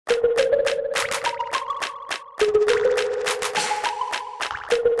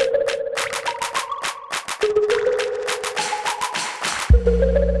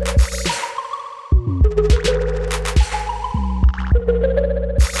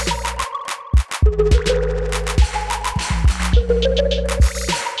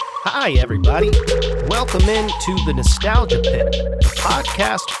Hi, everybody. Welcome into the Nostalgia Pit, the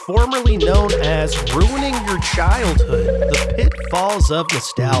podcast formerly known as Ruining Your Childhood, the Pitfalls of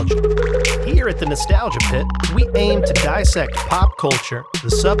Nostalgia. Here at the Nostalgia Pit, we aim to dissect pop culture,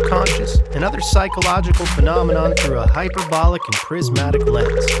 the subconscious, and other psychological phenomenon through a hyperbolic and prismatic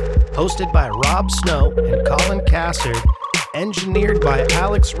lens. Hosted by Rob Snow and Colin Cassard, engineered by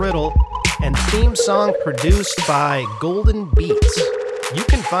Alex Riddle, and theme song produced by Golden Beats. You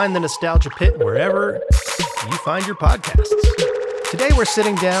can find the Nostalgia Pit wherever you find your podcasts. Today we're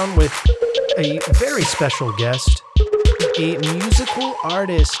sitting down with a very special guest, a musical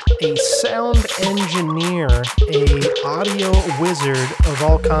artist, a sound engineer, a audio wizard of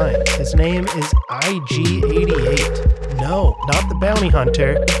all kinds. His name is IG88. No, not the bounty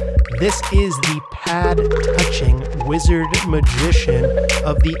hunter. This is the pad-touching wizard magician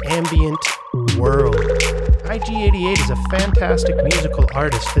of the ambient world. IG88 is a fantastic musical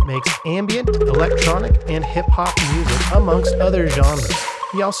artist that makes ambient, electronic, and hip-hop music, amongst other genres.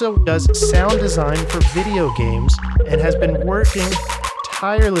 He also does sound design for video games and has been working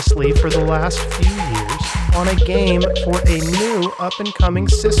tirelessly for the last few years on a game for a new up-and-coming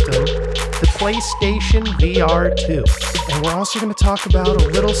system, the PlayStation VR 2. And we're also going to talk about a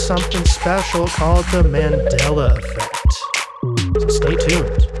little something special called the Brandela effect. So stay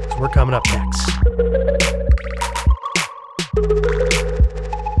tuned, because we're coming up next.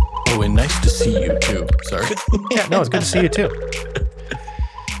 Oh, and nice to see you too. Sorry. Yeah, no, it's good to see you too.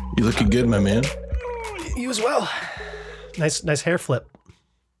 You looking good, my man. You as well. Nice hair flip.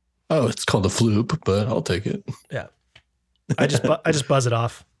 Oh, it's called a floop, but I'll take it. Yeah. I just buzz it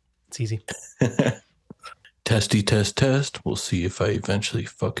off. It's easy. Testy test. We'll see if I eventually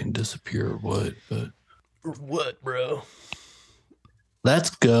fucking disappear or what, but What, bro?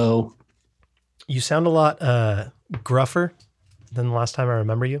 let's go. You sound a lot gruffer than the last time I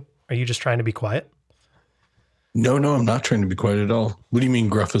remember you. Are you just trying to be quiet? No, I'm not trying to be quiet at all. What do you mean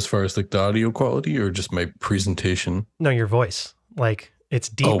gruff as far as like the audio quality or just my presentation? No, your voice. Like, it's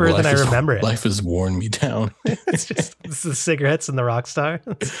deeper than I remember it. Life has worn me down. It's the cigarettes and the rock star.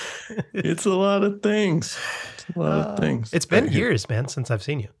 It's a lot of things. It's been years, man, since I've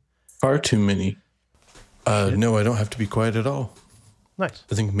seen you. Far too many. No, I don't have to be quiet at all. Nice.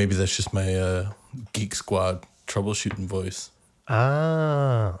 I think maybe that's just my Geek Squad troubleshooting voice.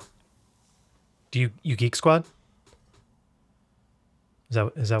 Ah. Do you Geek Squad?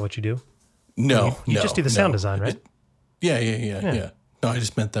 Is that what you do? No, You just do the sound design, right? Yeah. No, I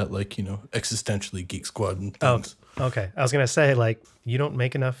just meant that, like, existentially Geek Squad and things. Oh, okay. I was going to say, like, you don't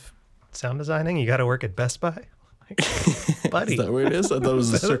make enough sound designing? You got to work at Best Buy? Buddy. Is that where it is? I thought it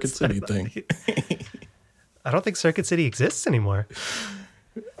was a Circuit City thing. I don't think Circuit City exists anymore.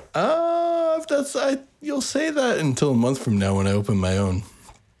 You'll say that until a month from now when I open my own.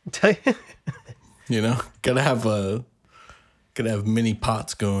 Gotta have mini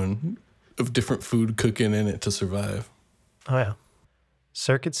pots going of different food cooking in it to survive. Oh yeah,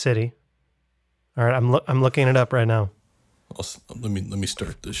 Circuit City. All right, I'm looking it up right now. Let me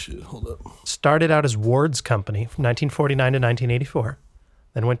start this shit. Hold up. Started out as Ward's Company from 1949 to 1984.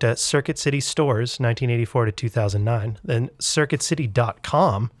 Then went to Circuit City Stores 1984 to 2009. Then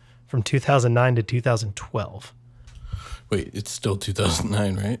CircuitCity.com from 2009 to 2012. Wait, it's still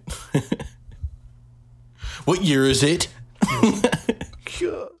 2009, right? What year is it?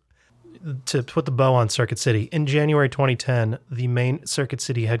 To put the bow on Circuit City, in January 2010, the main Circuit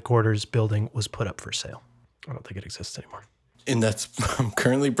City headquarters building was put up for sale. I don't think it exists anymore. And I'm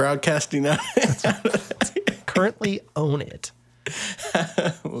currently broadcasting now. Currently own it.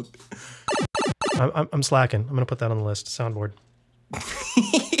 I'm slacking. I'm going to put that on the list. Soundboard.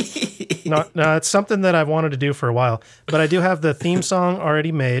 No, it's something that I've wanted to do for a while, but I do have the theme song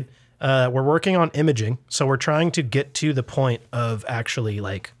already made. We're working on imaging, so we're trying to get to the point of actually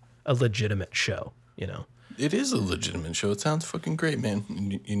like a legitimate show, It is a legitimate show. It sounds fucking great, man.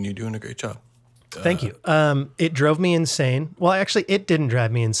 And you're doing a great job. Thank you. It drove me insane. Well, actually, it didn't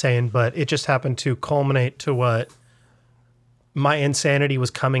drive me insane, but it just happened to culminate to what my insanity was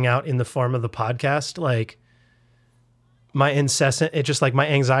coming out in the form of the podcast. Like, my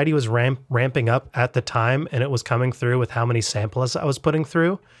anxiety was ramping up at the time, and it was coming through with how many samples I was putting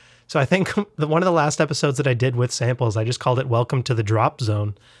through. So I think one of the last episodes that I did with samples, I just called it Welcome to the Drop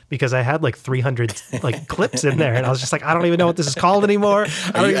Zone, because I had like 300 like clips in there, and I was just like, I don't even know what this is called anymore.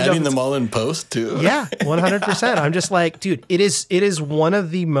 Are you adding them all in post too? Yeah, 100%. I'm just like, dude, it is one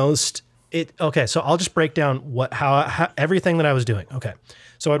of the most okay, so I'll just break down how everything that I was doing. Okay.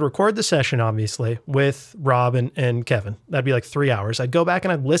 So I'd record the session, obviously, with Rob and Kevin. That'd be like 3 hours. I'd go back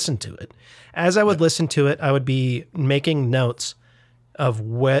and I'd listen to it. As I would listen to it, I would be making notes of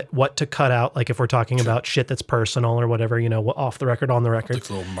what to cut out. Like if we're talking about shit that's personal or whatever, off the record, on the record. Like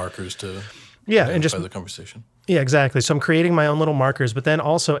little markers to and just the conversation. Yeah, exactly. So I'm creating my own little markers, but then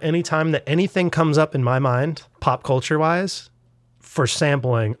also anytime that anything comes up in my mind, pop culture wise, for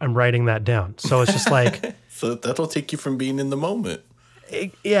sampling, I'm writing that down. So it's just like, so that'll take you from being in the moment.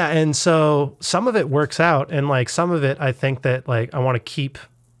 Yeah. And so some of it works out. And like some of it, I think that like I want to keep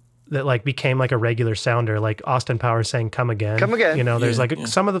that like became like a regular sounder, like Austin Powers saying, come again. Come again. There's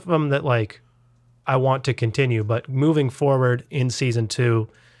some of them that like I want to continue, but moving forward in season 2,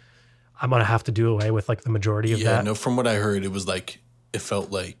 I'm going to have to do away with like the majority of that. Yeah, no, from what I heard, it was like, it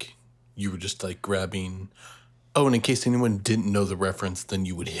felt like you were just like grabbing, and in case anyone didn't know the reference, then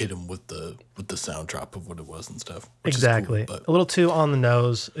you would hit them with the sound drop of what it was and stuff. Exactly. Cool, a little too on the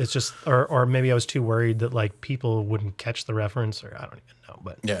nose. It's just, or maybe I was too worried that like people wouldn't catch the reference, or I don't even know,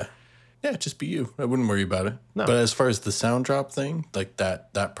 but. Yeah, just be you. I wouldn't worry about it. No. But as far as the sound drop thing, like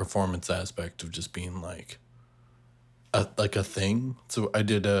that performance aspect of just being like a thing. So I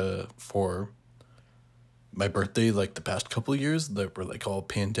did for my birthday, like the past couple of years that were like all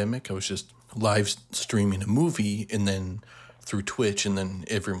pandemic. I was just live streaming a movie, and then through Twitch, and then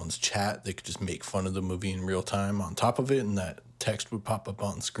everyone's chat, they could just make fun of the movie in real time on top of it, and that text would pop up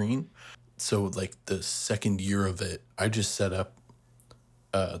on screen. So like the second year of it, I just set up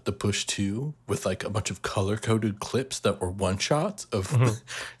the Push 2 with like a bunch of color coded clips that were one shots of it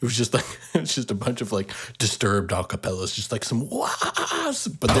was just a bunch of like disturbed acapellas, just like some wahs,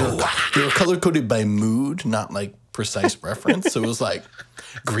 but they were color coded by mood, not like precise reference. So it was like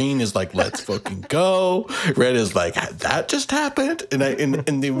green is like let's fucking go, red is like that just happened, and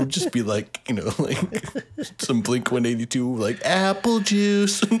they would just be like like some Blink 182 like apple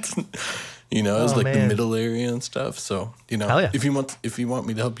juice. It was like the middle area and stuff. So, yeah. if you want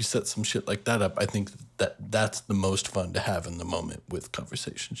me to help you set some shit like that up, I think that's the most fun to have in the moment with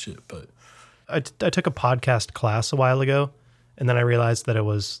conversation shit. But I took a podcast class a while ago, and then I realized that I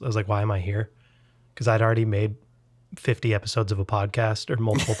was like, why am I here? Because I'd already made 50 episodes of a podcast or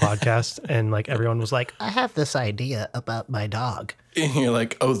multiple podcasts, and like everyone was like, I have this idea about my dog. And you're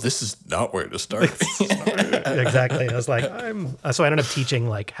like, oh, this is not where to start. Exactly. I was like, so I ended up teaching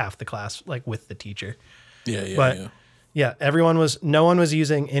like half the class, like with the teacher. Yeah.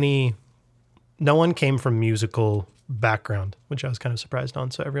 No one came from musical background, which I was kind of surprised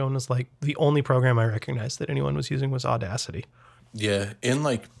on. So everyone was like, the only program I recognized that anyone was using was Audacity. Yeah. And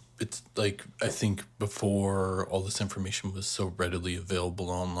like, it's like, I think before all this information was so readily available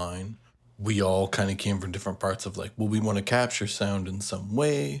online, we all kind of came from different parts of like, well, we want to capture sound in some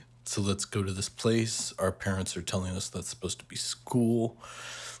way, so let's go to this place. Our parents are telling us that's supposed to be school,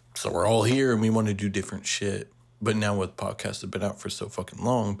 so we're all here and we want to do different shit. But now with podcasts have been out for so fucking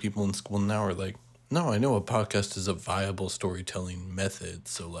long, people in school now are like, no, I know a podcast is a viable storytelling method,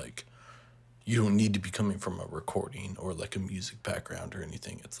 so like you don't need to be coming from a recording or like a music background or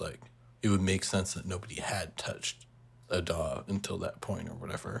anything. It's like it would make sense that nobody had touched a DAW until that point or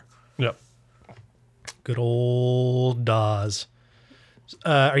whatever. Yep. Good old DAWs.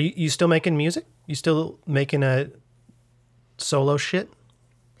 Are you still making music? You still making a solo shit?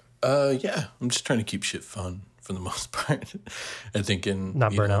 Yeah. I'm just trying to keep shit fun for the most part. I think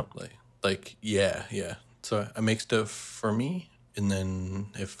not burn out. Yeah. So I make stuff for me, and then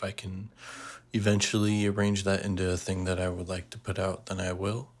if I can eventually arrange that into a thing that I would like to put out, then I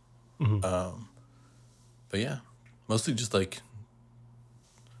will. Mm-hmm. But yeah, mostly just like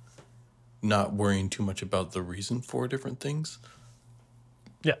not worrying too much about the reason for different things.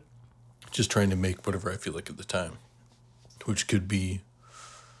 Yeah. Just trying to make whatever I feel like at the time, which could be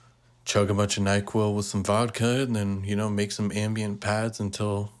chug a bunch of NyQuil with some vodka and then, make some ambient pads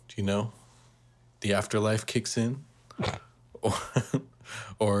until, the afterlife kicks in.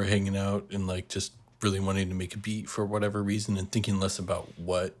 or hanging out and like just really wanting to make a beat for whatever reason and thinking less about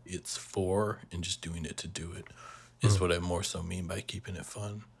what it's for and just doing it to do it is what I more so mean by keeping it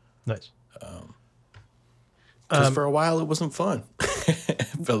fun. Nice. Because for a while it wasn't fun.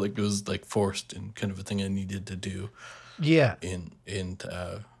 It felt like it was like forced and kind of a thing I needed to do. Yeah. And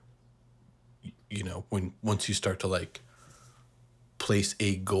once you start to like place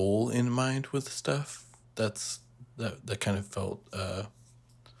a goal in mind with stuff, that kind of felt.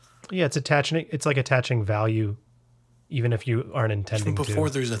 Yeah, it's like attaching value, even if you aren't intending to. Before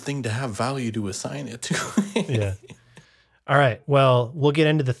there's a thing to have value to assign it to. Yeah. All right. Well, we'll get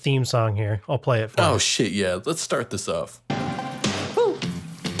into the theme song here. I'll play it for you. Oh, shit, yeah. Let's start this off. Woo.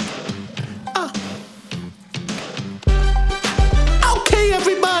 Okay,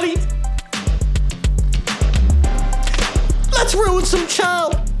 everybody. Let's ruin some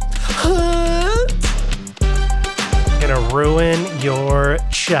childhood. Gonna gonna ruin your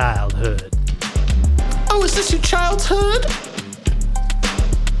childhood. Oh, is this your childhood?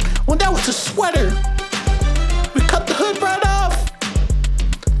 Well, that was a sweater. We cut the hood right off.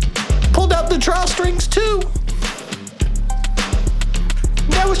 Pulled out the drawstrings too.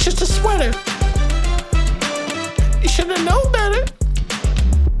 That was just a sweater. You should have known better.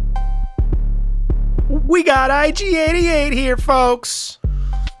 We got IG88 here, folks.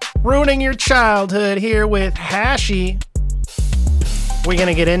 Ruining your childhood here with Hashi. We're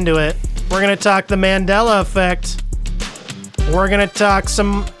gonna get into it. We're gonna talk the Mandela effect. We're gonna talk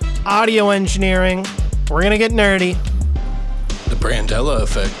some audio engineering. We're gonna get nerdy. The Brandela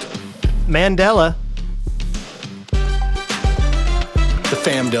effect. Mandela. The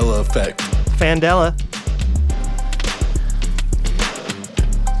Famdela effect. Fandela.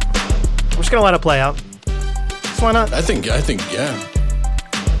 I'm just gonna let it play out. So why not? I think, yeah.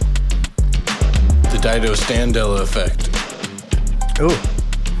 The Dido Standela effect. Ooh.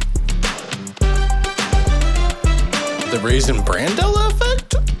 The Raisin Brandela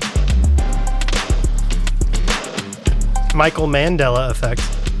effect? Michael Mandela effect.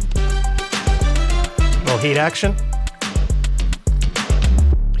 Little heat action.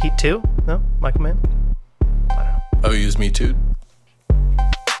 Heat 2? No? Michael Mann? I don't know. Oh, use Me Too?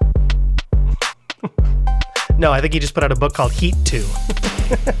 No, I think he just put out a book called Heat 2.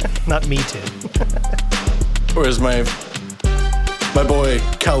 Not Me Too. Or as my boy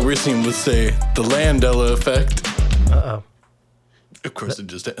Cal Rissing would say, the Landela effect. Uh-oh. Of course, it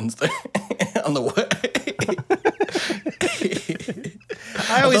just ends there on the way.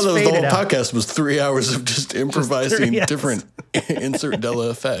 I always thought fade the it whole out. podcast was 3 hours of just improvising yes. different insert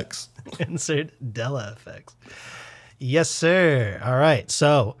Della effects. Insert Della effects. Yes, sir. All right.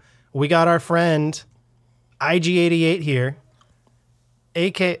 So we got our friend IG88 here.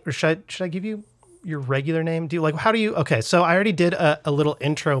 AK, or should I give you your regular name? Okay, so I already did a little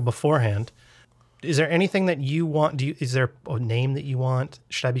intro beforehand. Is there anything that you want? Is there a name that you want?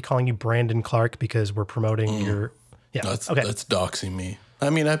 Should I be calling you Brandon Clarke because we're promoting your? Yeah. That's doxing me.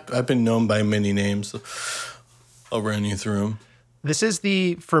 I mean, I've been known by many names. So I'll run you through them. This is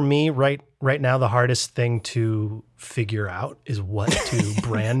for me right now, the hardest thing to figure out is what to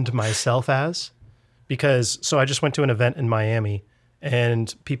brand myself as. Because, so I just went to an event in Miami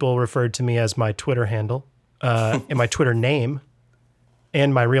and people referred to me as my Twitter handle, and my Twitter name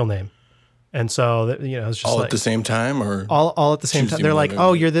and my real name. And so, it's just all at the same time, or all at the same time. They're like,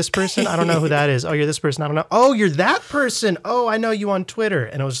 "Oh, you're this person? I don't know who that is. Oh, you're this person? I don't know. Oh, you're that person. Oh, I know you on Twitter."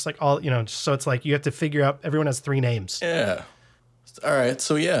 And it was just like so it's like you have to figure out. Everyone has 3 names. Yeah. All right.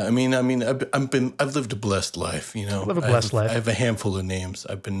 So yeah, I mean, I've lived a blessed life. Live a blessed life. I have a handful of names.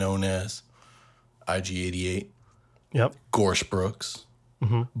 I've been known as IG88. Yep. Gorsh Brooks.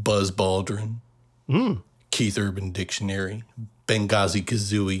 Buzz Baldwin. Keith Urban Dictionary. Benghazi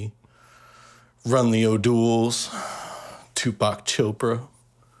Kazooie. Run the O'Douls, Tupac Chopra,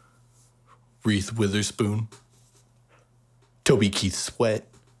 Reese Witherspoon, Toby Keith Sweat,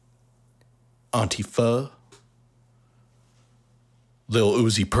 Auntie Pho, Lil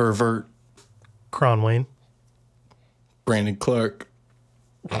Uzi Pervert, Cron Wayne, Brandon Clarke.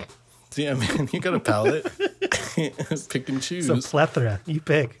 Yeah, man, you got a palette. Pick and choose. it's a plethora. You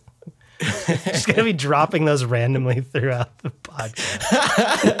pick. Just gonna be dropping those randomly throughout the podcast.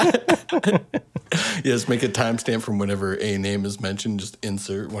 Yes, make a timestamp from whenever a name is mentioned. Just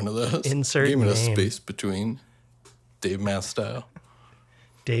insert one of those. Insert Give it a name. space between. Dave Math style.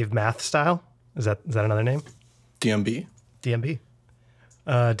 Dave Math Style? Is that another name? DMB. DMB.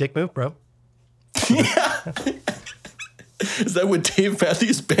 Dick move, bro. Is that what Dave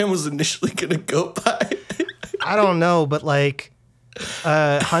Matthews Band was initially going to go by? I don't know, but like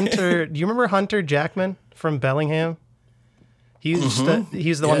Hunter, do you remember Hunter Jackman from Bellingham? He's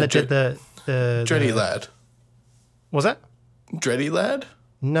the one that did the Dreddy Lad. Was that? Dreddy Lad?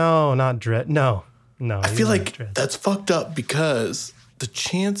 No, not Dread. No. I feel like that's fucked up because the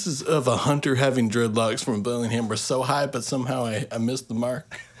chances of a hunter having dreadlocks from Bellingham were so high, but somehow I missed the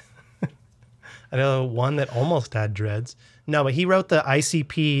mark. I know one that almost had dreads. No, but he wrote the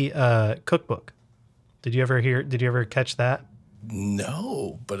ICP cookbook. Did you ever catch that?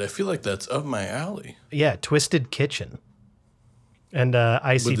 No, but I feel like that's up my alley. Yeah, Twisted Kitchen. And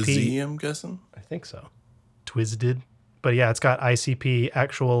ICP. With a Z, I'm guessing? I think so. Twisted. But yeah, it's got ICP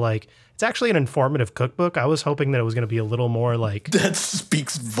actual, like, it's actually an informative cookbook. I was hoping that it was going to be a little more like... That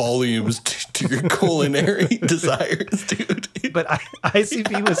speaks volumes to your culinary desires, dude. But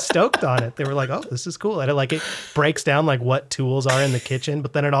ICP was stoked on it. They were like, oh, this is cool. And it breaks down like what tools are in the kitchen,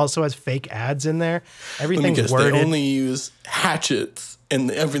 but then it also has fake ads in there. Everything's worded. They only use hatchets and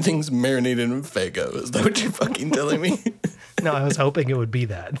everything's marinated in Faygo. Is that what you're fucking telling me? No, I was hoping it would be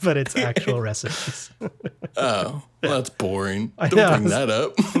that, but it's actual recipes. Oh, well, that's boring. I Don't know. bring that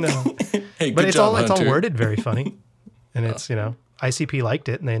up. No, Hey, but good it's job, all Hunter. worded very funny, and it's ICP liked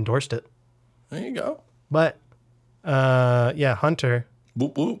it and they endorsed it. There you go. But yeah, Hunter.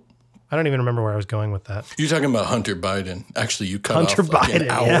 Whoop, whoop. I don't even remember where I was going with that. You're talking about Hunter Biden. Actually, you cut Hunter off like an Biden,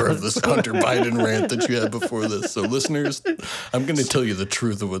 hour yes. of this Hunter Biden rant that you had before this. So listeners, I'm going to tell you the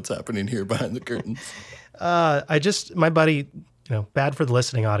truth of what's happening here behind the curtains. My buddy, bad for the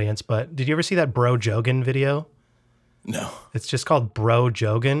listening audience, but did you ever see that Bro Jogan video? No. It's just called Bro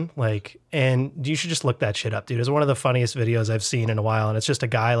Jogan. And you should just look that shit up, dude. It's one of the funniest videos I've seen in a while. And it's just a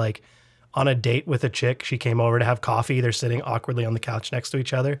guy on a date with a chick. She came over to have coffee. They're sitting awkwardly on the couch next to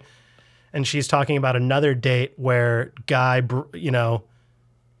each other. And she's talking about another date where the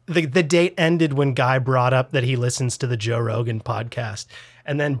date ended when Guy brought up that he listens to the Joe Rogan podcast.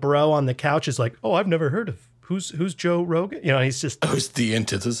 And then Bro on the couch is like, oh, I've never heard of who's Joe Rogan? He's just... Oh, it's the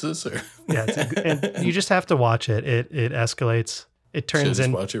antithesis? Or? Yeah, and you just have to watch it. It escalates. It turns Should I just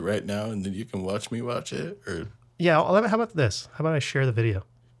in... watch it right now and then you can watch me watch it? Or Yeah, how about this? How about I share the video?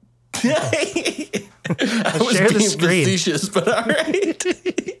 I was share the being screen. facetious, but all right.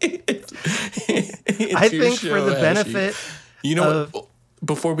 I think for the benefit... You know what?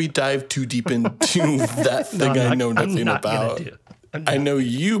 Before we dive too deep into that thing I know nothing about, I know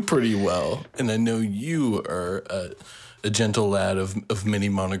you pretty well, and I know you are a gentle lad of many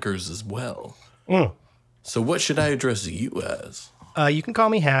monikers as well. Mm. So what should I address you as? You can call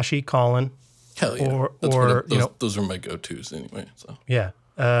me Hashy, Colin. Hell yeah. Those are my go-tos anyway. So Yeah.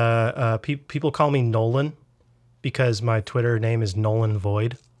 People call me Nolan because my Twitter name is Nolan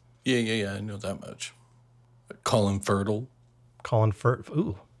Void. Yeah. I know that much. Colin Fertile. Colin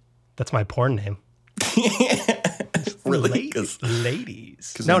Ooh, that's my porn name. Really?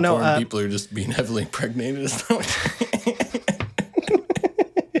 Ladies. Because no. People are just being heavily impregnated. Is that what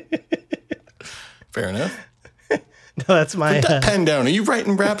Fair enough. No, that's my... Put that pen down. Are you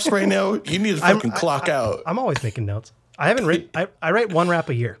writing raps right now? You need to fucking clock out. I'm always making notes. I haven't written... I write one rap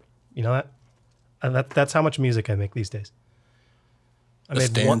a year. You know that? That's how much music I make these days. A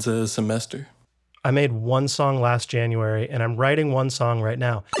stanza a semester? I made one song last January, and I'm writing one song right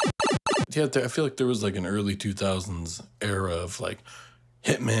now. Yeah, I feel like there was an early 2000s era of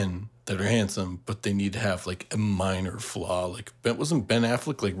hitmen that are handsome, but they need to have a minor flaw. Wasn't Ben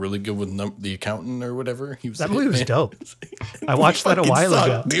Affleck really good with The Accountant or whatever? He was that movie was dope. I It watched that a while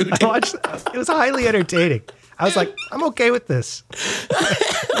ago. Dude. It was highly entertaining. I was like, I'm okay with this.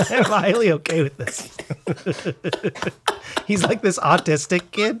 I'm highly okay with this. He's like this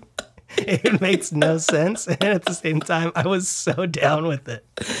autistic kid. It makes no sense. And at the same time, I was so down with it.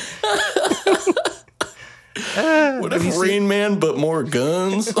 What if Rain Man, but more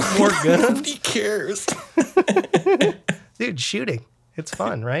guns? More guns? Nobody cares. Dude, shooting. It's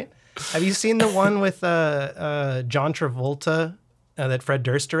fun, right? Have you seen the one with John Travolta that Fred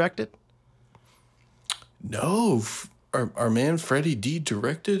Durst directed? No. Our man Freddie D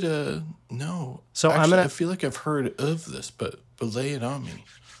directed? No. So actually, I feel like I've heard of this, but lay it on me.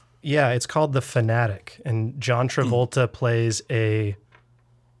 Yeah, it's called The Fanatic, and John Travolta plays a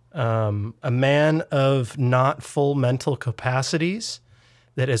man of not full mental capacities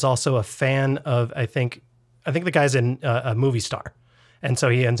that is also a fan of, I think the guy's a movie star, and so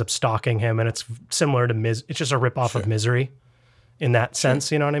he ends up stalking him, and it's similar to it's just a ripoff of Misery in that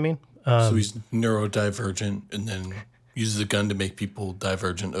sense, you know what I mean? So he's neurodivergent and then uses a gun to make people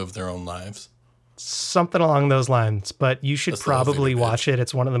divergent of their own lives. Something along those lines, but you should probably watch it.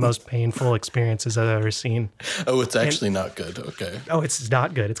 It's one of the most painful experiences I've ever seen. Oh, it's actually not good. Okay. Oh, it's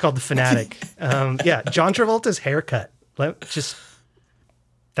not good. It's called The Fanatic. Yeah, John Travolta's haircut.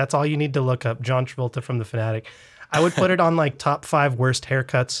 That's all you need to look up. John Travolta from The Fanatic. I would put it on top 5 worst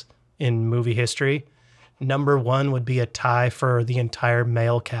haircuts in movie history. Number 1 would be a tie for the entire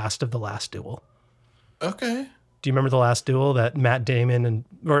male cast of The Last Duel. Okay. Do you remember The Last Duel, that Matt Damon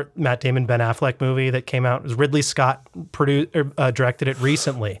Ben Affleck movie that came out? It was Ridley Scott directed it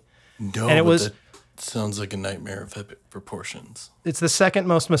recently. No, and that sounds like a nightmare of epic proportions. It's the second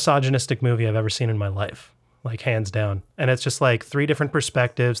most misogynistic movie I've ever seen in my life, hands down. And it's just 3 different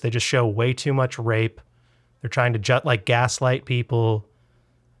perspectives. They just show way too much rape. They're trying to gaslight people.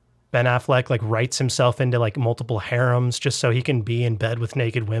 Ben Affleck writes himself into multiple harems just so he can be in bed with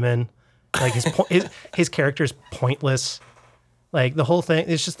naked women. His character's pointless. The whole thing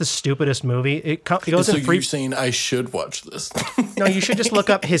is just the stupidest movie. It goes so in free. You're saying I should watch this? No, you should just look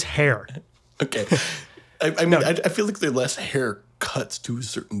up his hair. Okay. I mean, I feel like they're less haircuts to a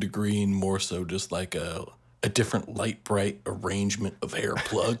certain degree and more so just a a different light bright arrangement of hair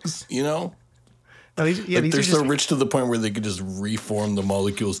plugs, you know? No, Like they're so rich to the point where they could just reform the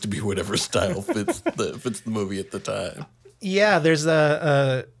molecules to be whatever style fits the movie at the time. Yeah, there's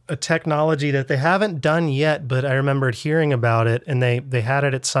a technology that they haven't done yet, but I remembered hearing about it, and they had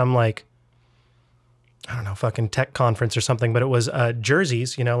it at some like, I don't know, fucking tech conference or something, but it was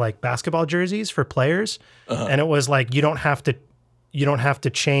jerseys, you know, like basketball jerseys for players. And it was like you don't have to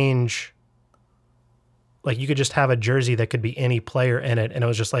change. Like you could just have a jersey that could be any player in it. And it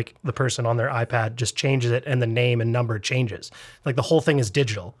was just like the person on their iPad just changes it and the name and number changes. Like the whole thing is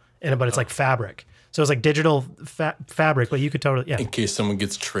digital, but it's like fabric. So it's like digital fabric, but you could totally, yeah. In case someone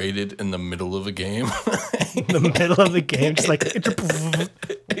gets traded in the middle of a game. In the middle of the game, just like,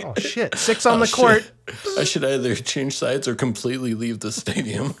 oh shit, 6 on the court. I should either change sides or completely leave the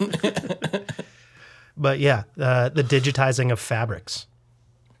stadium. But yeah, the digitizing of fabrics.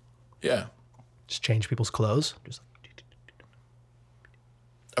 Yeah. Just change people's clothes. Just like,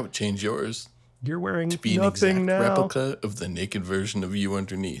 I would change yours. You're wearing to be nothing an exact now. replica of the naked version of you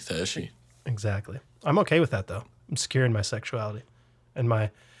underneath, has she? Exactly. I'm okay with that though. I'm secure in my sexuality, and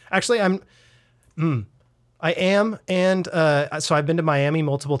I am, and so I've been to Miami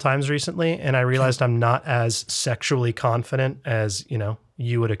multiple times recently, and I realized I'm not as sexually confident as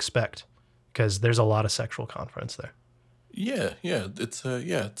you would expect, because there's a lot of sexual confidence there. Yeah, it's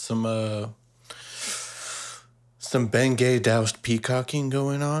some Bengay doused peacocking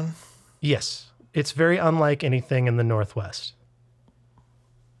going on. Yes, it's very unlike anything in the Northwest.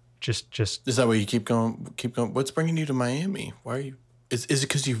 Just is that why you keep going? What's bringing you to Miami? Why are you? Is it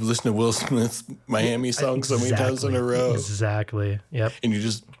because you listen to Will Smith's Miami song so many times in a row? Exactly. Yep. And you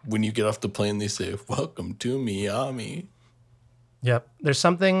just, when you get off the plane, they say, "Welcome to Miami." Yep. There's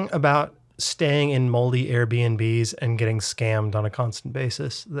something about staying in moldy Airbnbs and getting scammed on a constant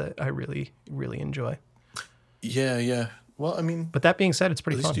basis that I really, really enjoy. Yeah. Well, I mean, but that being said, it's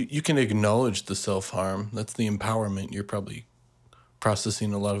pretty fun. You can acknowledge the self-harm. That's the empowerment. You're probably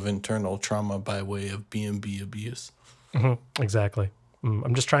processing a lot of internal trauma by way of B&B abuse. Mm-hmm. Exactly.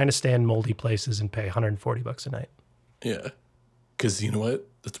 I'm just trying to stay in moldy places and pay $140 a night. Yeah. Because you know what?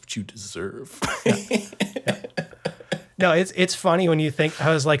 That's what you deserve. Yeah. No, it's funny when you think,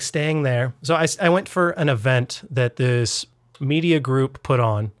 I was like staying there. So I went for an event that this media group put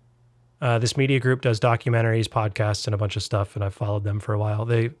on. This media group does documentaries, podcasts, and a bunch of stuff, and I've followed them for a while.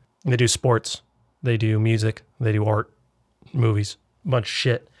 They do sports, they do music, they do art, movies, a bunch of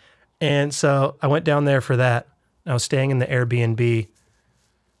shit. And so I went down there for that. I was staying in the Airbnb,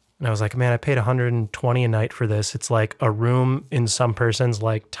 and I was like, man, I paid $120 a night for this. It's like a room in some person's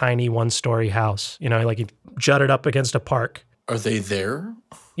like tiny 1-story house. Like you jut it up against a park. Are they there?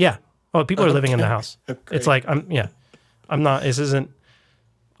 Yeah. Oh, people are living in the house. Okay. It's like, I'm not, this isn't,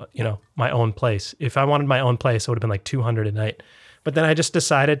 my own place. If I wanted my own place, it would have been like $200 a night. But then I just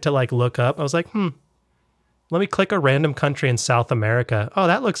decided to like look up. I was like, let me click a random country in South America. Oh,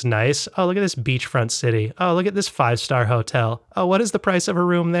 that looks nice. Oh, look at this beachfront city. Oh, look at this 5-star hotel. Oh, what is the price of a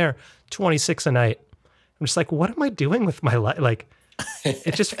room there? $26 a night. I'm just like, what am I doing with my life? Like,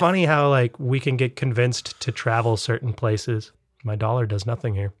 it's just funny how like we can get convinced to travel certain places. My dollar does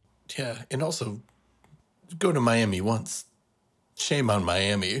nothing here. Yeah, and also go to Miami once. Shame on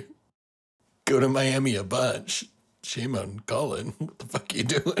Miami. Go to Miami a bunch. Shame on Colin. What the fuck are you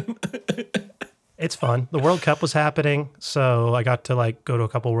doing? It's fun. The World Cup was happening, so I got to like go to a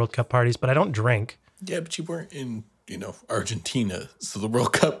couple World Cup parties, but I don't drink. Yeah, but you weren't in, Argentina. So the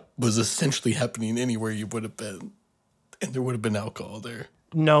World Cup was essentially happening anywhere you would have been. And there would have been alcohol there.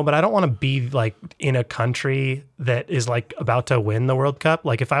 No, but I don't want to be like in a country that is like about to win the World Cup.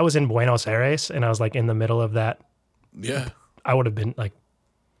 Like if I was in Buenos Aires and I was like in the middle of that, yeah, I would have been like,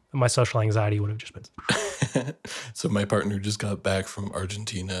 my social anxiety would have just been. So my partner just got back from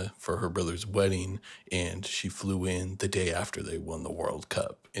Argentina for her brother's wedding, and she flew in the day after they won the World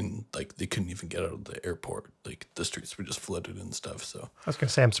Cup, and like they couldn't even get out of the airport. Like the streets were just flooded and stuff. So I was gonna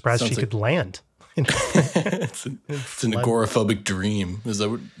say, I'm surprised she could land. It's an agoraphobic dream. Is that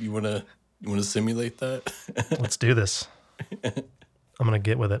what you want to simulate that? Let's do this. I'm gonna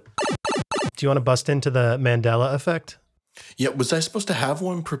get with it. Do you want to bust into the Mandela effect? Yeah, was I supposed to have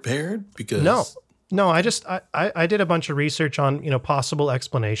one prepared? Because no, I did a bunch of research on possible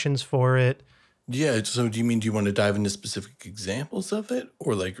explanations for it. Yeah, so do you want to dive into specific examples of it,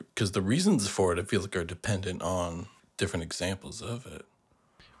 or like because the reasons for it I feel like are dependent on different examples of it?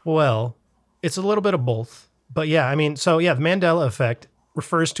 Well, it's a little bit of both, but yeah, I mean, so yeah, the Mandela effect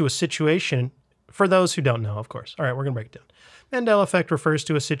refers to a situation. For those who don't know, of course. All right, we're gonna break it down. Mandela effect refers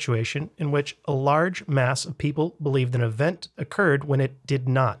to a situation in which a large mass of people believed an event occurred when it did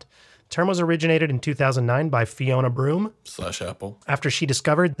not. term was originated in 2009 by Fiona Broom /Apple. after she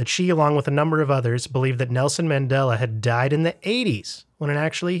discovered that she, along with a number of others, believed that Nelson Mandela had died in the 80s, when in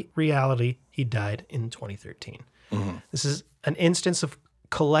actually reality, he died in 2013. This is an instance of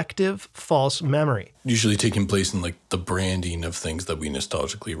collective false memory. Usually taking place in like the branding of things that we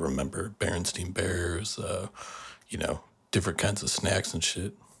nostalgically remember. Berenstain Bears, different kinds of snacks and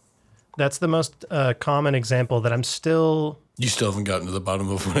shit. That's the most common example that I'm still... You still haven't gotten to the bottom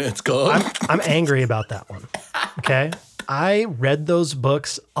of what it's called? I'm angry about that one. Okay? I read those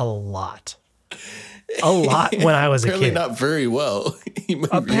books a lot. When I was a Apparently kid. not very well.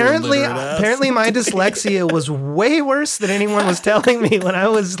 Apparently my dyslexia was way worse than anyone was telling me when I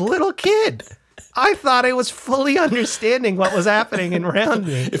was a little kid. I thought I was fully understanding what was happening around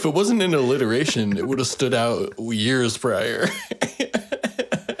me. If it wasn't in alliteration, it would have stood out years prior.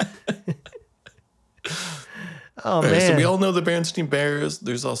 Oh, man. So we all know the Berenstain Bears.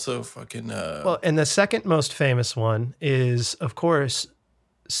 There's also fucking... Well, and the second most famous one is, of course,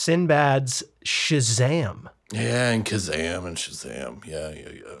 Sinbad's Shazam. Yeah, and Kazam and Shazam. Yeah.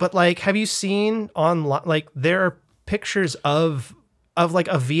 But, like, have you seen online, like, there are pictures of like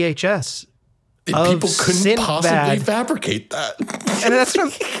a VHS of people couldn't Sinbad. possibly fabricate that. And that's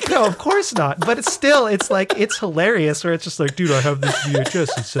what no, of course not. But it's hilarious where it's just like, dude, I have this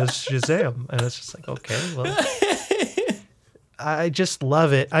VHS. It says Shazam. And it's just like, okay, well, I just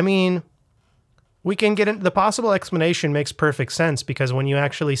love it. I mean, we can get into the possible explanation makes perfect sense because when you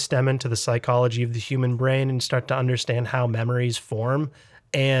actually stem into the psychology of the human brain and start to understand how memories form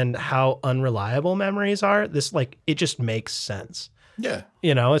and how unreliable memories are, it just makes sense. Yeah.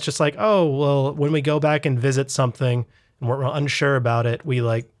 It's just like, oh, well, when we go back and visit something and we're unsure about it,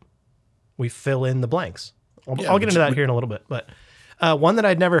 we fill in the blanks. I'll get into that here in a little bit. But one that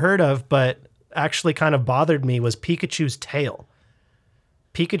I'd never heard of, but actually kind of bothered me was Pikachu's tail.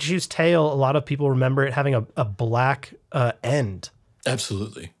 Pikachu's tail, a lot of people remember it having a black end.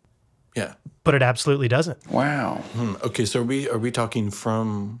 Absolutely. Yeah. But it absolutely doesn't. Wow. Okay, so are we talking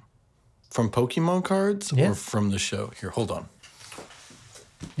from Pokemon cards or from the show? Here, hold on.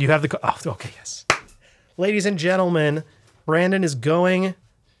 You have the... Oh, okay, yes. Ladies and gentlemen, Brandon is going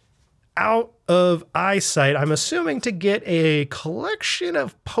out of eyesight, I'm assuming, to get a collection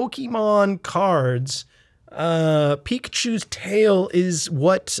of Pokemon cards. Pikachu's tail is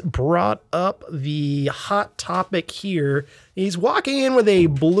what brought up the hot topic here. He's walking in with a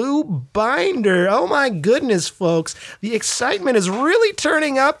blue binder. Oh my goodness, folks. The excitement is really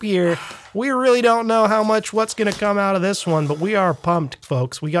turning up here. We really don't know what's going to come out of this one, but we are pumped,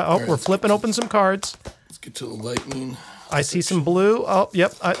 folks. We're flipping open some cards. Let's get to the lightning. I see some blue. Oh,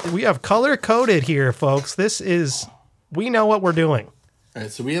 yep. We have color coded here, folks. We know what we're doing. All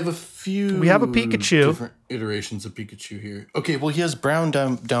right, so we have a few. We have a Pikachu. Different iterations of Pikachu here. Okay, well he has brown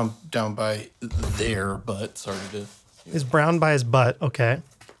down by their butt. Sorry to. Is brown by his butt. Okay.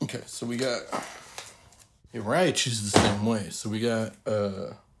 Okay, so we got. Yeah, Mariah chooses the same way. So we got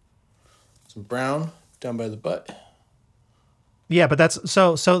some brown down by the butt. Yeah, but that's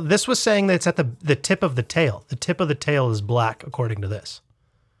so. This was saying that it's at the tip of the tail. The tip of the tail is black, according to this.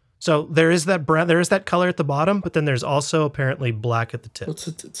 So there is that brown. There is that color at the bottom, but then there's also apparently black at the tip. It's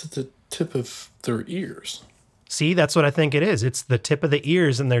at the tip of their ears. See, that's what I think it is. It's the tip of the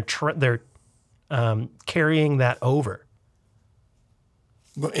ears, and they're carrying that over.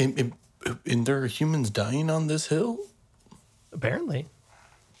 Well, and there are humans dying on this hill? Apparently.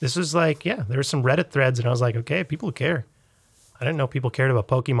 This was there were some Reddit threads, and I was like, okay, people care. I didn't know people cared about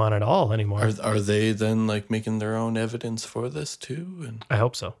Pokemon at all anymore. Are they then making their own evidence for this too? And I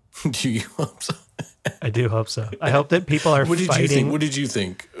hope so. Do you hope so? I do hope so. I hope that people are fighting. What did you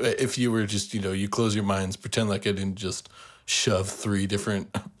think? If you were just, you close your minds, pretend like I didn't just shove 3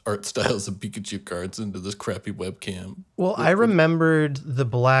 different art styles of Pikachu cards into this crappy webcam. Well, I remembered the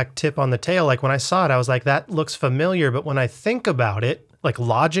black tip on the tail. Like when I saw it, I was like, that looks familiar. But when I think about it,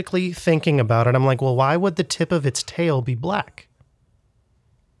 logically thinking about it, I'm like, well, why would the tip of its tail be black?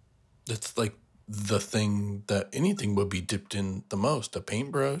 It's the thing that anything would be dipped in the most, a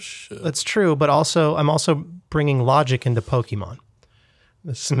paintbrush. That's true, but I'm also bringing logic into Pokemon.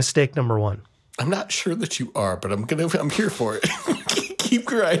 This is mistake number 1. I'm not sure that you are, but I'm here for it. Keep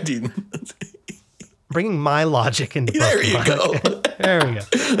grinding. Bringing my logic into Pokemon. There you go. There we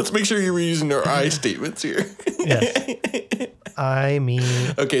go. Let's make sure you were using our I statements here. Yes. I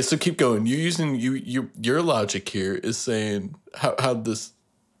mean. Okay, so keep going. You're using your logic here is saying how'd this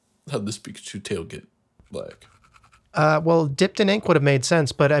Pikachu tail get black? Well, dipped in ink would have made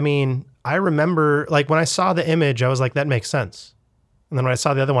sense, but I mean, I remember when I saw the image, I was like, that makes sense. And then when I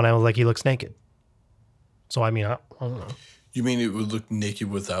saw the other one, I was like, he looks naked. So I mean, I don't know. You mean it would look naked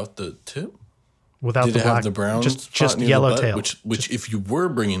without the tip? Without Did the it black, have the brown just spot near the yellow butt? tail. Which, if you were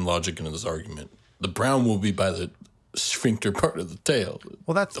bringing logic into this argument, the brown will be by the sphincter part of the tail.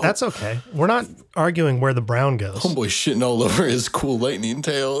 Well, that's okay. We're not arguing where the brown goes. Homeboy shitting all over his cool lightning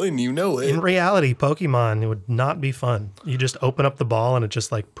tail, and you know it. In reality, Pokemon, it would not be fun. You just open up the ball and it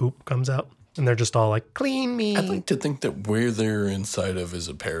just like poop comes out. And they're just all like, clean me. I'd like to think that where they're inside of is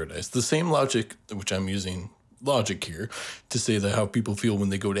a paradise. The same logic, which I'm using logic here, to say that how people feel when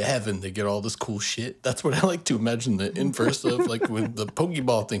they go to heaven, they get all this cool shit. That's what I like to imagine the inverse of. Like when the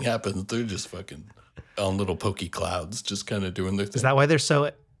Pokeball thing happens, they're just fucking on little pokey clouds, just kind of doing their thing. Is that why they're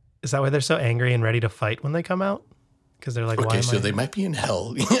so angry and ready to fight when they come out? Because they're like, why okay, so they might be in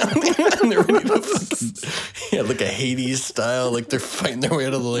hell. And they're ready to fucking, like a Hades style, like they're fighting their way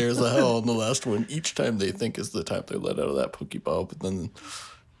out of the layers of hell. And the last one, each time they think is the time they're let out of that Pokeball, but then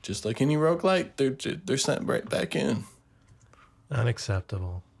just like any roguelite, they're sent right back in.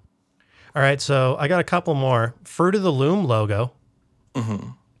 Unacceptable. All right, so I got a couple more. Fruit of the Loom logo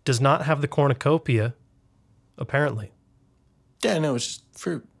does not have the cornucopia, apparently. Yeah, no, it's just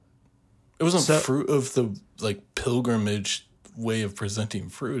fruit. It wasn't fruit of the like pilgrimage way of presenting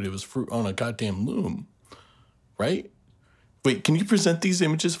fruit. It was fruit on a goddamn loom, right? Wait, can you present these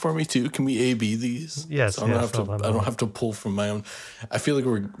images for me too? Can we A/B these? Yes. So I don't have to pull from my own. I feel like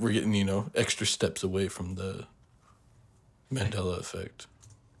we're getting extra steps away from the Mandela effect.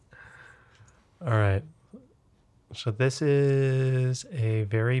 All right. So this is a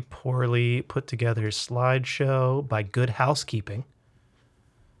very poorly put together slideshow by Good Housekeeping.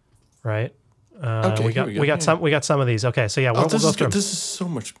 Right. Okay, we got some of these. Okay, so yeah, we'll go through them. This is so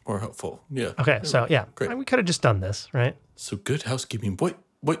much more helpful. Yeah. Okay, so yeah, great. We could have just done this, right? So Good Housekeeping. What?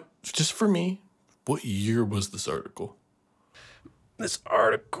 Just for me, what year was this article? This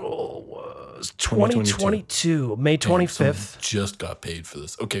article was 2022, May 25th. Just got paid for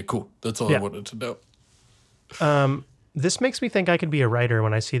this. Okay, cool. That's all I wanted to know. This makes me think I could be a writer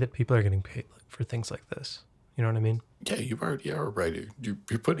when I see that people are getting paid for things like this. You know what I mean? Yeah, you already are a writer.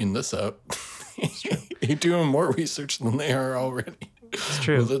 You're putting this out. You're doing more research than they are already. It's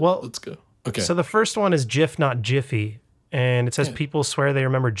true. Well, let's go. Okay. So the first one is Jif, not Jiffy. And it says people swear they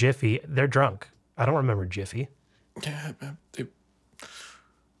remember Jiffy. They're drunk. I don't remember Jiffy. Yeah,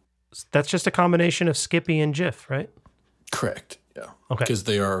 That's just a combination of Skippy and Jif, right? Correct. Yeah. Okay. Because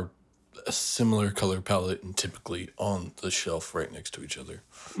they are a similar color palette and typically on the shelf right next to each other.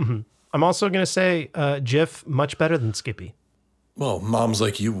 Mm-hmm. I'm also going to say Jif much better than Skippy. Well, moms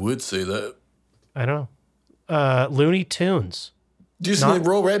like you would say that. I don't know. Looney Tunes. Do you just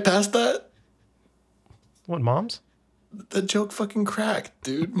roll right past that? What, moms? That joke fucking cracked,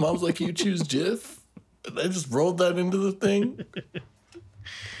 dude. Moms like you choose Jif. I just rolled that into the thing.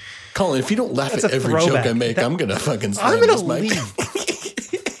 Colin, if you don't laugh at every joke I make, I'm going to fucking slam this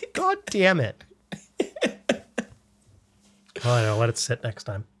mic. God damn it. Oh, I know. Let it sit next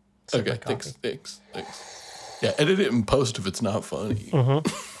time. Okay, thanks. Yeah, edit it in post if it's not funny.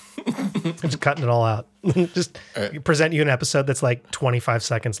 Mm-hmm. I'm just cutting it all out. Just present you an episode that's like 25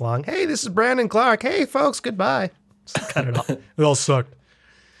 seconds long. Hey, this is Brandon Clarke. Hey, folks, goodbye. Just cut it all. It all sucked.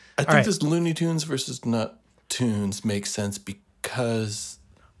 I think this Looney Tunes versus Nut Tunes makes sense because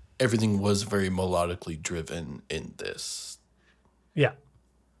everything was very melodically driven in this. Yeah.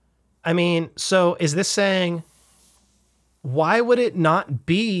 I mean, so is this saying, why would it not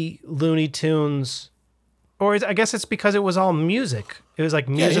be Looney Tunes? Or I guess it's because it was all music. It was like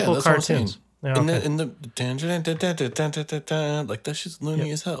musical cartoons. Yeah, okay. And the like that's just loony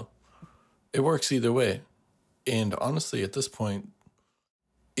as hell. It works either way. And honestly, at this point,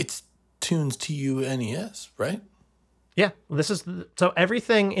 it's Tunes TUNES, right? Yeah. So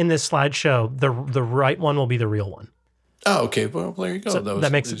everything in this slideshow, the right one will be the real one. Oh, okay. Well, there you go. So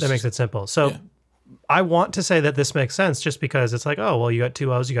that makes it simple. So I want to say that this makes sense just because it's like, oh, well, you got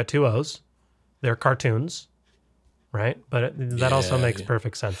two O's. They're cartoons, right? But that also makes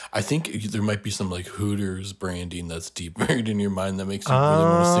perfect sense. I think there might be some like Hooters branding that's deep buried in your mind that makes you really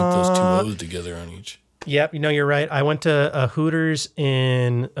want to sync those two O's together on each. Yep, you're right. I went to a Hooters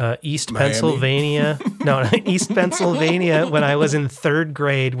in East Pennsylvania. No, East Pennsylvania when I was in third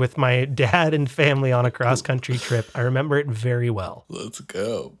grade with my dad and family on a cross-country trip. I remember it very well. Let's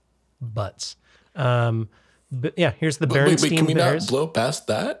go. Butts. But yeah, here's the Berenstein Wait, can we Bears. not blow past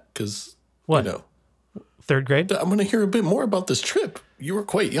that? Because, what? Third grade? I'm going to hear a bit more about this trip. You were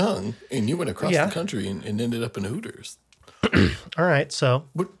quite young, and you went across the country and ended up in Hooters. All right, so...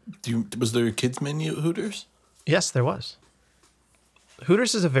 was there a kids menu at Hooters? Yes, there was.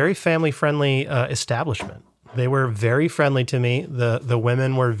 Hooters is a very family-friendly establishment. They were very friendly to me. The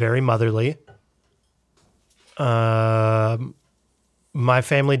women were very motherly. My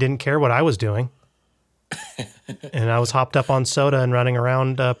family didn't care what I was doing. And I was hopped up on soda and running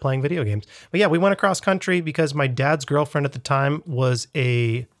around playing video games. But yeah, we went across country because my dad's girlfriend at the time was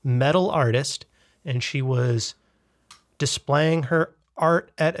a metal artist, and she was displaying her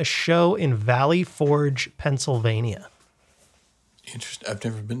art at a show in Valley Forge, Pennsylvania. Interesting. I've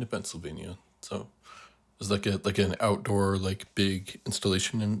never been to Pennsylvania, so it's like an outdoor big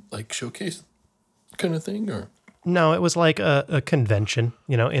installation and showcase kind of thing, or No, it was like a convention,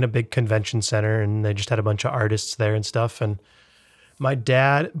 in a big convention center, and they just had a bunch of artists there and stuff. And my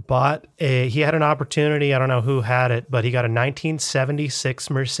dad he had an opportunity, I don't know who had it, but he got a 1976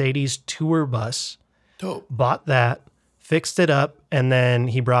 Mercedes tour bus, dope. bought that, fixed it up, and then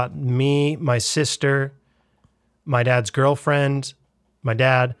he brought me, my sister, my dad's girlfriend, my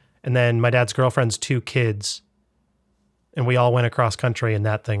dad, and then my dad's girlfriend's 2 kids. And we all went across country in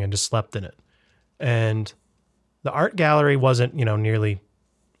that thing and just slept in it. And the art gallery wasn't, nearly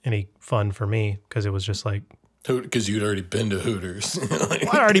any fun for me because it was just like... Because you'd already been to Hooters. I'd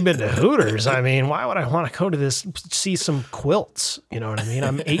already been to Hooters. I mean, why would I want to go to this, see some quilts? You know what I mean?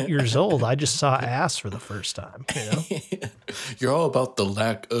 I'm 8 years old. I just saw ass for the first time, You're all about the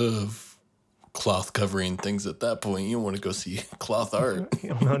lack of cloth covering things at that point. You want to go see cloth art.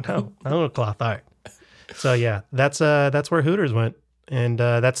 No, I don't know cloth art. So yeah, that's where Hooters went. And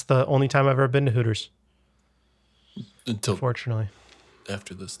that's the only time I've ever been to Hooters. Until Unfortunately.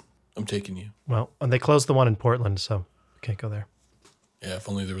 after this, I'm taking you. Well, and they closed the one in Portland, so I can't go there. Yeah, if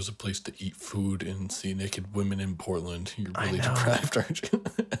only there was a place to eat food and see naked women in Portland. You're really deprived, aren't you?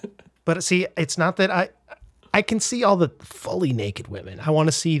 But see, it's not that I can see all the fully naked women. I want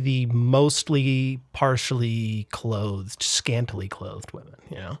to see the mostly partially clothed, scantily clothed women,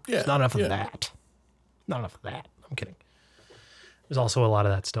 Yeah. There's not enough of that. Not enough of that. I'm kidding. There's also a lot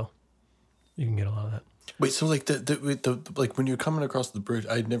of that still. You can get a lot of that. Wait, so the when you're coming across the bridge,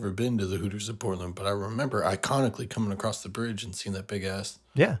 I'd never been to the Hooters in Portland, but I remember iconically coming across the bridge and seeing that big ass.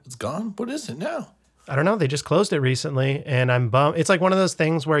 Yeah. It's gone? What is it now? I don't know. They just closed it recently, and I'm bummed. It's like one of those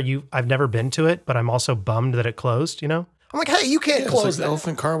things where I've never been to it, but I'm also bummed that it closed, I'm like, hey, you can't close it's like that. the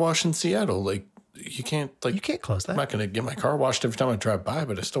Elephant Car Wash in Seattle. You can't You can't close that. I'm not going to get my car washed every time I drive by,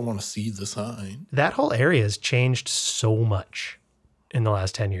 but I still want to see the sign. That whole area has changed so much in the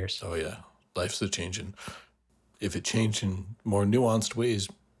last 10 years. Oh, yeah. Life's a changing. If it changed in more nuanced ways,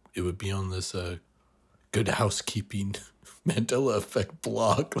 it would be on this Good Housekeeping Mandela Effect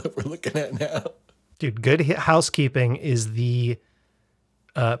blog that we're looking at now. Dude, Good Housekeeping is the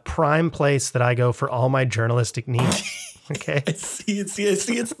prime place that I go for all my journalistic needs. Okay. I see. It's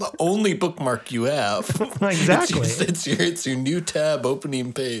the only bookmark you have. Exactly. It's your new tab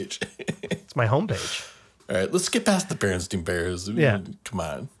opening page. It's my homepage. All right, let's get past the Berenstain Bears. Yeah. Come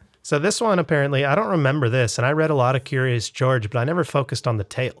on. So this one, apparently, I don't remember this, and I read a lot of Curious George, but I never focused on the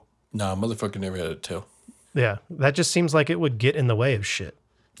tail. Nah, motherfucker never had a tail. Yeah, that just seems like it would get in the way of shit.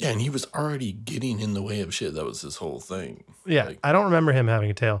 Yeah, and he was already getting in the way of shit. That was his whole thing. Yeah, I don't remember him having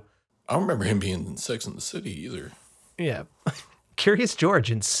a tail. I don't remember him being in Sex and the City either. Yeah. Curious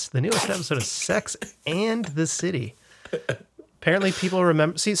George in the newest episode of Sex and the City. Apparently people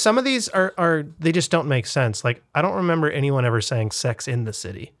remember. See, some of these are they just don't make sense. Like, I don't remember anyone ever saying Sex in the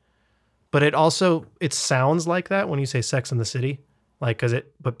City. But it sounds like that when you say Sex in the City.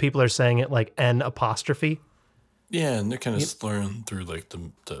 But people are saying it like N apostrophe. Yeah, and they're kind of slurring through like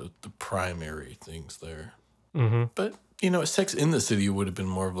the primary things there. Mm-hmm. But, Sex in the City would have been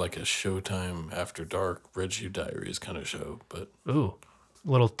more of like a Showtime After Dark, Red Shoe Diaries kind of show. But ooh,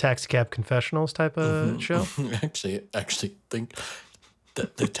 little Taxi Cab Confessionals type of show. actually think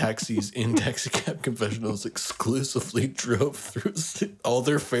that the taxis in Taxi Cab Confessionals exclusively drove through all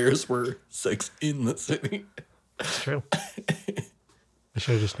their fares were Sex in the City. That's true. I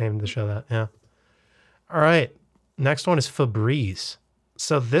should have just named the show that. Yeah. All right. Next one is Febreze.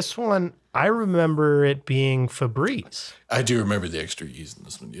 So this one, I remember it being Febreze. I do remember the extra E's in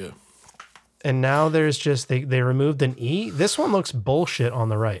this one, yeah. And now there's just, they removed an E. This one looks bullshit on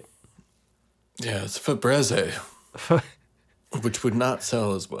the right. Yeah, it's Febreze, which would not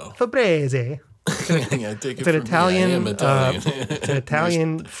sell as well. Febreze. Yeah, take It's an Italian. I am Italian. It's an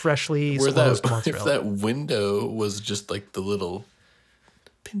Italian freshly sliced mozzarella. If that window was just like the little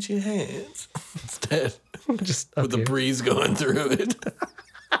pinch your hands instead, just with the breeze going through it.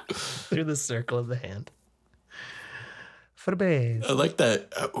 Through the circle of the hand. Febreze. I like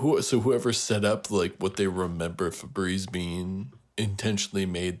that. So whoever set up like what they remember Febreze being intentionally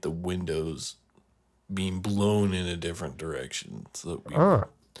made the windows being blown in a different direction. So that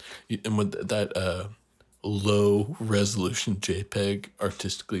and with that low resolution JPEG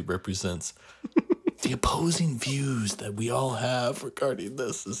artistically represents the opposing views that we all have regarding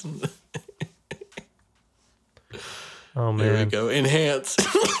this, isn't it? Oh, man. There we go. Enhance.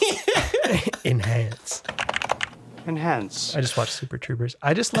 Enhance. Enhance. I just watched Super Troopers.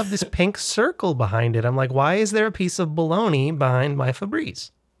 I just love this pink circle behind it. I'm like, why is there a piece of bologna behind my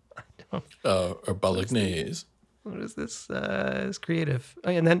Febreze? Or bolognese. What is this? It's creative. Oh,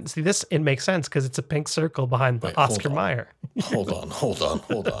 and then, see, this, it makes sense because it's a pink circle behind Wait, Oscar hold on. Mayer.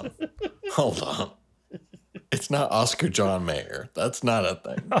 Hold on. It's not Oscar John Mayer. That's not a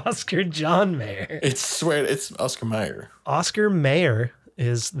thing. Oscar John Mayer. It's Oscar Mayer. Oscar Mayer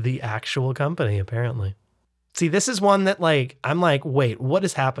is the actual company, apparently. See, this is one that, like, I'm like, wait, what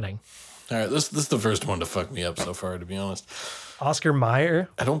is happening? All right, this is the first one to fuck me up so far, to be honest. Oscar Mayer?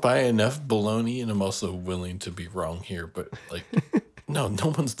 I don't buy enough baloney, and I'm also willing to be wrong here, but, like, no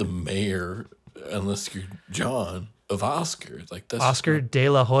one's the mayor unless you're John of Oscar. Like, that's Oscar De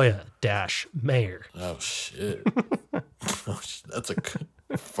La Hoya - Mayer. Oh, shit. That's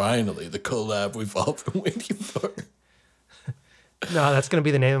finally the collab we've all been waiting for. No, that's going to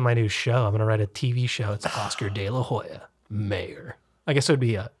be the name of my new show. I'm going to write a TV show. It's Oscar De La Hoya Mayer. I guess it would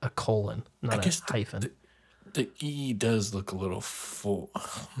be a colon, not a hyphen. The E does look a little full.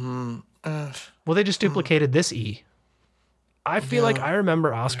 Well, they just duplicated this E. I feel like I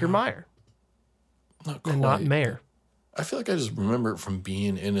remember Oscar Mayer Not quite. and not Mayer. I feel like I just remember it from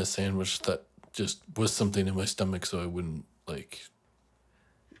being in a sandwich that just was something in my stomach so I wouldn't, like,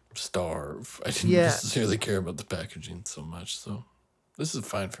 starve. I didn't necessarily care about the packaging so much, so this is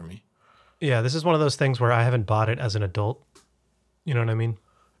fine for me. Yeah, this is one of those things where I haven't bought it as an adult. You know what I mean?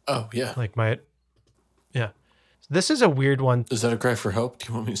 Oh, yeah. Like yeah. This is a weird one. Is that a cry for help? Do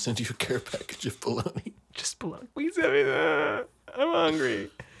you want me to send you a care package of bologna? Just bologna. Please send me that. I'm hungry.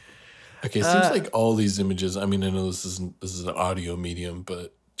 Okay, it seems like all these images, I mean, I know this is an audio medium,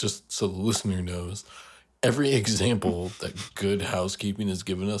 but just so the listener knows, every example that Good Housekeeping has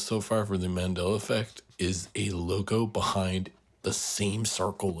given us so far for the Mandela effect is a logo behind the same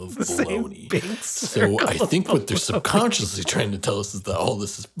circle of baloney. So I think what they're subconsciously trying to tell us is that all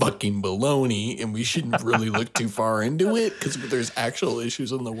this is fucking baloney and we shouldn't really look too far into it because there's actual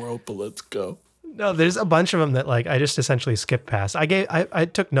issues in the world, but let's go. No, there's a bunch of them that, like, I just essentially skipped past. I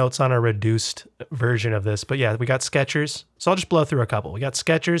took notes on a reduced version of this, but yeah, we got Skechers. So I'll just blow through a couple. We got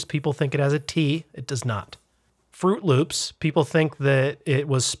Skechers. People think it has a T. It does not. Fruit Loops. People think that it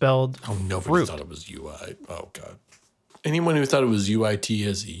was spelled Nobody thought it was UI. Oh, God. Anyone who thought it was UIT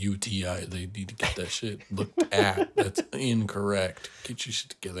as a UTI, they need to get that shit looked at. That's incorrect. Get your shit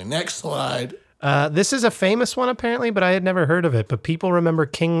together. Next slide. This is a famous one, apparently, but I had never heard of it. But people remember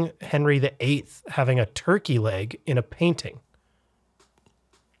King Henry VIII having a turkey leg in a painting.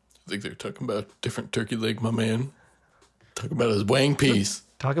 I think they're talking about different turkey leg, my man. Talking about his wang piece.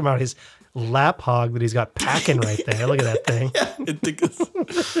 Talking about his lap hog that he's got packing right there. Look at that thing. Yeah, I think it's...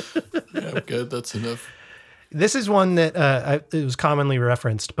 Yeah, good. That's enough. This is one that it was commonly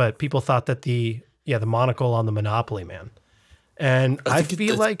referenced, but people thought that the monocle on the Monopoly Man. And I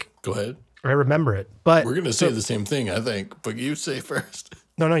feel like... Go ahead. I remember it, but... We're going to say the same thing, I think, but you say first.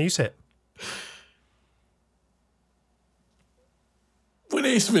 No, you say it. When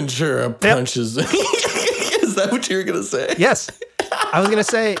Ace Ventura punches... Is that what you were going to say? Yes. I was going to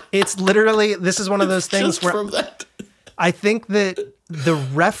say, it's literally... This is one of those things Just where... from that. I think that the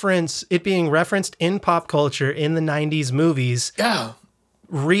reference, it being referenced in pop culture in the 90s movies... Yeah.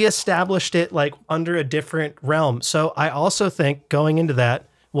 reestablished it, like, under a different realm. So I also think, going into that...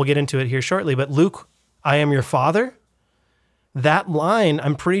 We'll get into it here shortly, but Luke, I am your father. That line,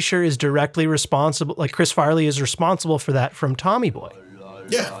 I'm pretty sure, is directly responsible. Like, Chris Farley is responsible for that from Tommy Boy.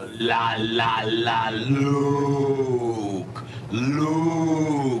 Yeah. La la la,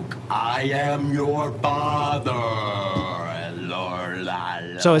 Luke, I am your father.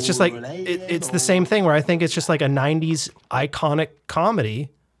 So it's just like, it's the same thing where I think it's just like a 90s iconic comedy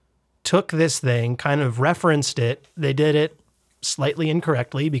took this thing, kind of referenced it. They did it slightly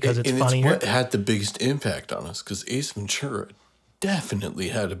incorrectly because it's funnier. It's what had the biggest impact on us, because Ace Ventura definitely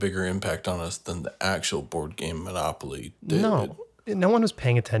had a bigger impact on us than the actual board game Monopoly did. No one was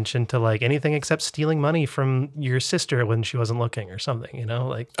paying attention to, like, anything except stealing money from your sister when she wasn't looking or something, you know?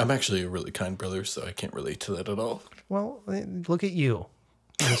 Like, I'm actually a really kind brother, so I can't relate to that at all. well, look at you,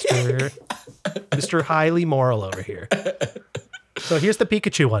 Mr. Highly Moral over here. So here's the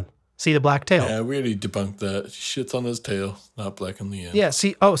Pikachu one. See the black tail? Yeah, we already debunked that. Shit's on his tail, not black in the end. Yeah,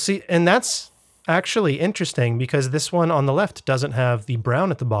 see, and that's actually interesting because this one on the left doesn't have the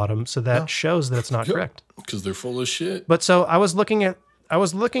brown at the bottom, so that shows that it's not correct. Because they're full of shit. But so I was looking at I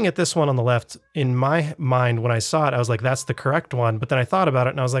was looking at this one on the left. In my mind, when I saw it, I was like, that's the correct one. But then I thought about it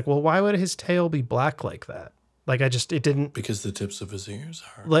and I was like, well, why would his tail be black like that? Like it didn't. Because the tips of his ears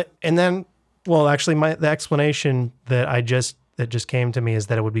are. And then, well, actually the explanation that just came to me is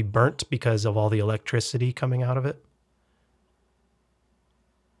that it would be burnt because of all the electricity coming out of it.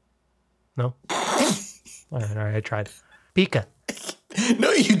 No? All right, I tried. Pika.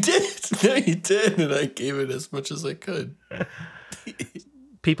 No, you did. No, you did. And I gave it as much as I could.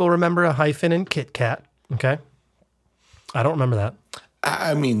 People remember a hyphen in Kit Kat. Okay. I don't remember that.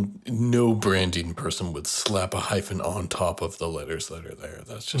 I mean, no branding person would slap a hyphen on top of the letters that are there.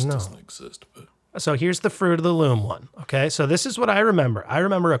 That just doesn't exist. But So here's the Fruit of the Loom one. Okay. So this is what I remember. I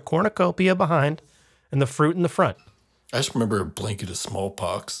remember a cornucopia behind and the fruit in the front. I just remember a blanket of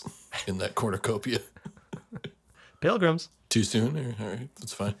smallpox in that cornucopia. Pilgrims. Too soon? All right,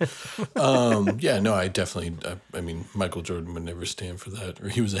 that's fine. Yeah, no, I mean, Michael Jordan would never stand for that. Or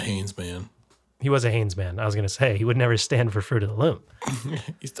he was a Haynes man. He was a Haynes man. I was going to say, he would never stand for Fruit of the Loom.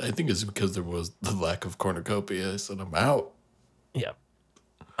 I think it's because there was the lack of cornucopia. I said, I'm out. Yeah.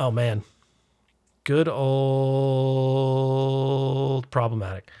 Oh, man. Good old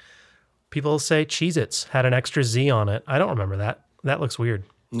problematic. People say Cheez-Its had an extra Z on it. I don't remember that. That looks weird.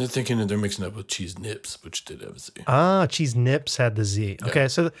 And they're thinking that they're mixing up with Cheese Nips, which did have a Z. Ah, Cheese Nips had the Z. Yeah. Okay,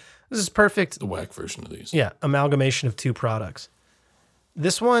 so this is perfect. The whack version of these. Yeah, amalgamation of two products.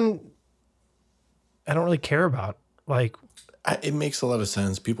 This one, I don't really care about. Like, It makes a lot of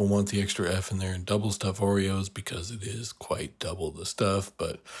sense. People want the extra F in there and double stuff Oreos because it is quite double the stuff,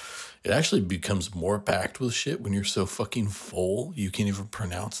 but it actually becomes more packed with shit when you're so fucking full you can't even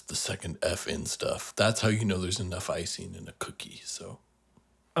pronounce the second F in stuff. That's how you know there's enough icing in a cookie. So,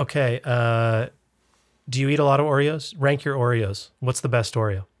 okay, do you eat a lot of Oreos? Rank your Oreos. What's the best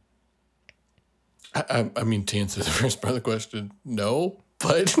Oreo? I mean, to answer the first part of the question, no,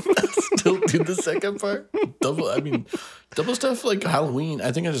 but still do the second part. Double stuff like Halloween.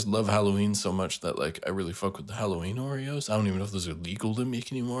 I think I just love Halloween so much that like I really fuck with the Halloween Oreos. I don't even know if those are legal to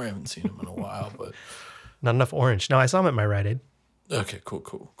make anymore. I haven't seen them in a while, but Not enough orange. No, I saw them at my Rite Aid. okay,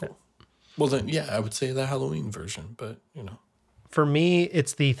 cool. Well then, yeah, I would say the Halloween version, but you know, For me,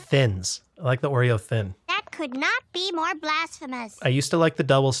 it's the thins. I like the Oreo thin. That could not be more blasphemous. I used to like the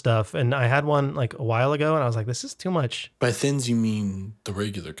double stuff, and I had one like a while ago, and I was like, this is too much. by thins you mean the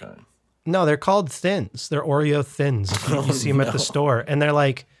regular kind. No, they're called thins. They're Oreo thins. You see them at the store, and they're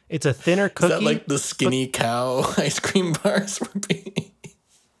like, it's a thinner cookie. Is that like the skinny cow ice cream bars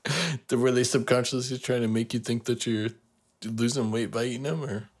where they subconsciously trying to make you think that you're losing weight by eating them,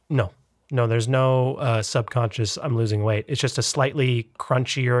 or? No, there's no subconscious I'm losing weight. It's just a slightly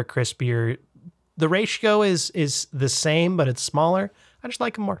crunchier, crispier. The ratio is the same, but it's smaller. I just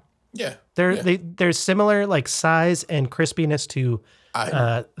like them more. Yeah. They're similar like size and crispiness to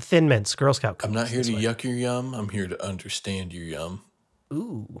Thin Mints, Girl Scout cookies. I'm not here to yuck your yum. I'm here to understand your yum.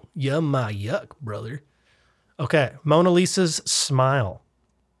 Ooh, yum my yuck, brother. Okay, Mona Lisa's smile.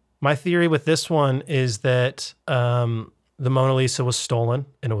 My theory with this one is that the Mona Lisa was stolen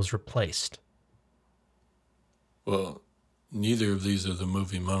and it was replaced. Well, neither of these are the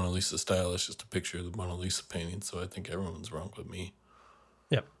movie Mona Lisa style. It's just a picture of the Mona Lisa painting, so I think everyone's wrong with me.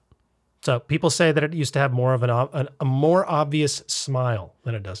 Yep. So people say that it used to have more of a more obvious smile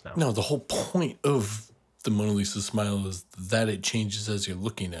than it does now. No, the whole point of the Mona Lisa smile is that it changes as you're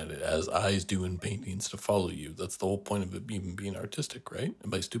looking at it, as eyes do in paintings to follow you. That's the whole point of it even being artistic, right?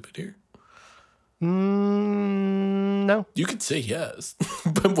 Am I stupid here? No. You could say yes,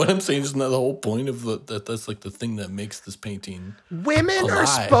 but what I'm saying is not the whole point of that's like the thing that makes this painting. Women are alive.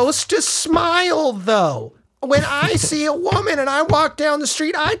 supposed to smile, though. When I see a woman and I walk down the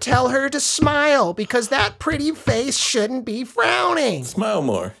street, I tell her to smile because that pretty face shouldn't be frowning. Smile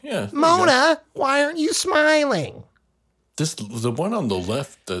more, yeah. there you go. Mona, why aren't you smiling? The one on the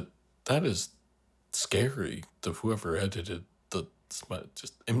left that is scary. Whoever edited the smile,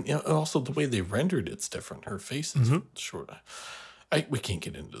 and also the way they rendered it's different. Her face is short. We can't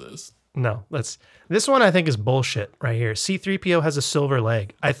get into this. No, this one I think is bullshit right here. C-3PO has a silver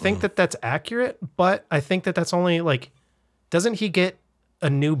leg. I think that's accurate, but I think that's only like, doesn't he get a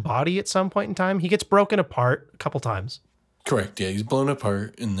new body at some point in time? He gets broken apart a couple times. Correct. Yeah, he's blown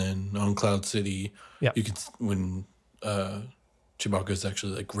apart, and then on Cloud City, you can when Chewbacca's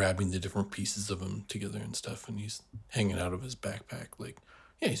actually like grabbing the different pieces of him together and stuff, and he's hanging out of his backpack. Like,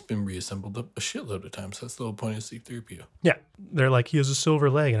 yeah, he's been reassembled a shitload of times. That's the whole point of C-3PO. Yeah, they're like he has a silver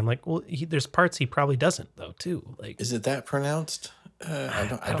leg, and I'm like, well, there's parts he probably doesn't though too. Like, is it that pronounced?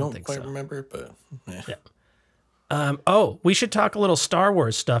 I don't quite so. remember, but yeah. We should talk a little Star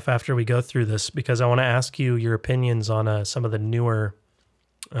Wars stuff after we go through this because I want to ask you your opinions on some of the newer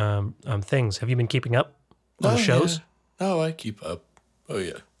things. Have you been keeping up on the shows? Yeah. Oh, I keep up. Oh,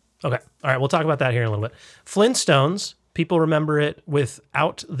 yeah. Okay. All right. We'll talk about that here in a little bit. Flintstones, people remember it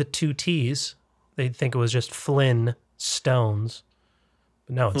without the two T's. They think it was just Flynn Stones.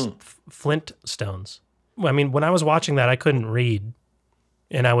 But no, it's Flint Stones. Well, I mean, when I was watching that, I couldn't read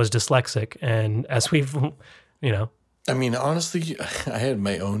and I was dyslexic. And as we've, I mean, honestly, I had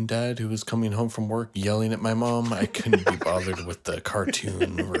my own dad who was coming home from work yelling at my mom. I couldn't be bothered with the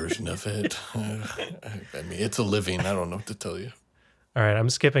cartoon version of it. I mean, it's a living. I don't know what to tell you. All right, I'm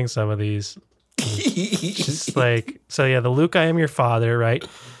skipping some of these. Just like, so yeah, the Luke, I am your father, right?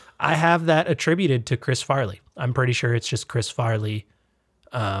 I have that attributed to Chris Farley. I'm pretty sure it's just Chris Farley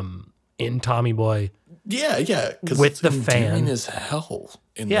in Tommy Boy. Yeah. With the fan. Endearing as hell.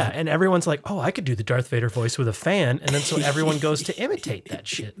 And everyone's like, oh, I could do the Darth Vader voice with a fan. And then so everyone goes to imitate that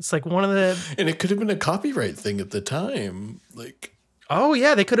shit. It's like one of the... And it could have been a copyright thing at the time. Like... Oh,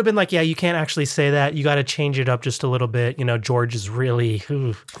 yeah. They could have been like, yeah, you can't actually say that. You got to change it up just a little bit. George is really...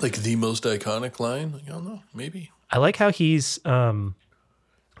 Like the most iconic line? Like, I don't know. Maybe. I like how he's...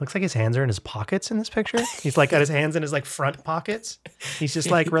 looks like his hands are in his pockets in this picture. He's like got his hands in his like front pockets. He's just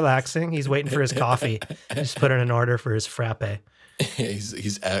like relaxing. He's waiting for his coffee. Just put in an order for his frappe.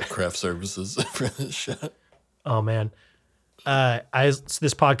 He's at craft services for this shot. Oh, man.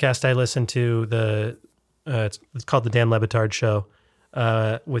 This podcast I listen to, it's called the Dan Lebitard Show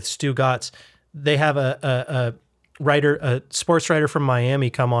with Stu Gotts. They have a sports writer from Miami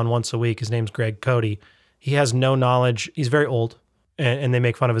come on once a week. His name's Greg Cody. He has no knowledge. He's very old, and they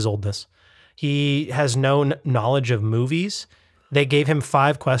make fun of his oldness. He has no knowledge of movies. They gave him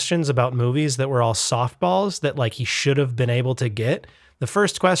 5 questions about movies that were all softballs that like he should have been able to get. The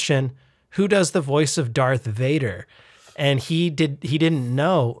first question, who does the voice of Darth Vader? And he didn't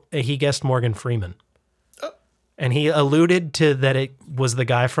know. He guessed Morgan Freeman. And he alluded to that it was the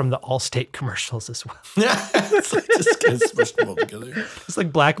guy from the Allstate commercials as well. It's like just kind of smushed them all together. It's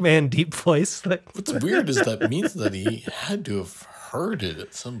like black man deep voice. What's weird is that means that he had to have heard it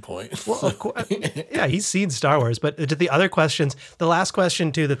at some point. Well, of course, yeah, he's seen Star Wars. But to the other questions, the last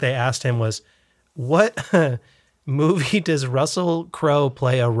question too that they asked him was, "What movie does Russell Crowe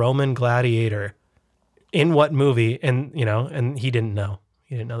play a Roman gladiator? In what movie?" And and he didn't know.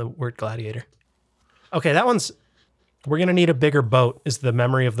 He didn't know the word gladiator. Okay, that one's. We're gonna need a bigger boat. Is the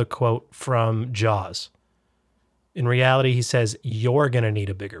memory of the quote from Jaws? In reality, he says, "You're gonna need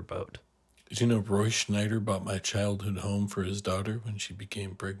a bigger boat." Did you know Roy Schneider bought my childhood home for his daughter when she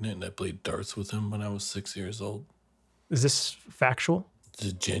became pregnant, and I played darts with him when I was 6 years old? Is this factual? It's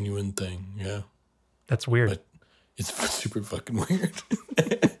a genuine thing, yeah. That's weird. But it's super fucking weird.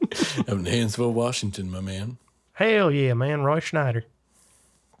 I'm in Hansville, Washington, my man. Hell yeah, man. Roy Schneider.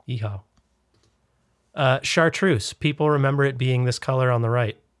 Yeehaw. Chartreuse. People remember it being this color on the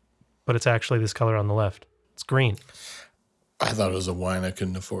right, but it's actually this color on the left. It's green. I thought it was a wine I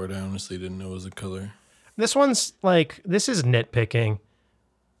couldn't afford. I honestly didn't know it was a color. This one's like, this is nitpicking.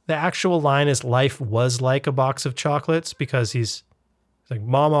 The actual line is life was like a box of chocolates because he's like,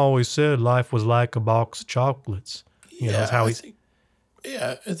 Mom always said life was like a box of chocolates. That's how I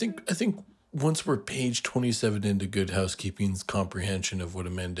think once we're page 27 into Good Housekeeping's comprehension of what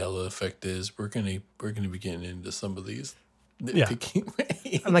a Mandela effect is, we're gonna be getting into some of these nitpicking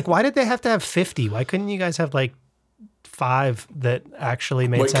ways. I'm like, why did they have to have 50? Why couldn't you guys have like 5 that actually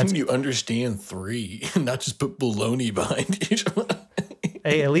made sense? Why couldn't you understand 3 and not just put baloney behind each one?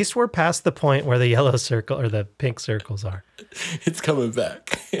 Hey, at least we're past the point where the yellow circle or the pink circles are. It's coming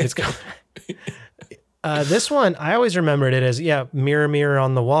back. It's coming. This one, I always remembered it as, mirror, mirror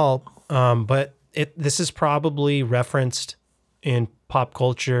on the wall. But this is probably referenced in pop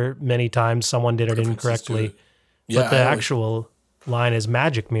culture many times. Someone did it incorrectly. But the actual line is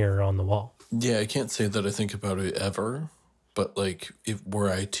magic mirror on the wall. Yeah, I can't say that I think about it ever. But like, if were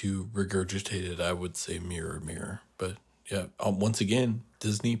I to regurgitate it, I would say mirror, mirror. But yeah, once again,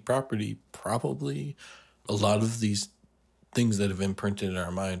 Disney property, probably a lot of these things that have imprinted in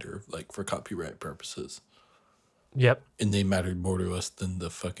our mind are like for copyright purposes. Yep. And they mattered more to us than the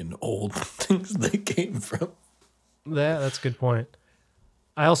fucking old things they came from. That's a good point.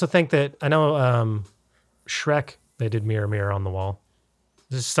 I also think that, I know Shrek, they did mirror, mirror on the wall.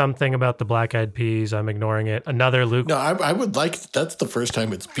 There's something about the Black Eyed Peas. I'm ignoring it. Another Luke. No, I would like, that's the first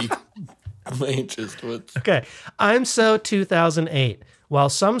time it's peaked my interest with. Okay. I'm So 2008. While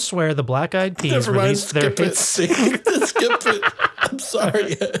some swear the Black Eyed Peas released their hits. Skip it. I'm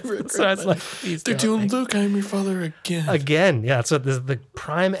sorry. So it's like, they're doing Luke, I Am Your Father again. Again, yeah. So the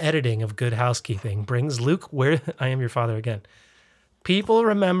prime editing of Good Housekeeping brings Luke, Where I Am Your Father again. People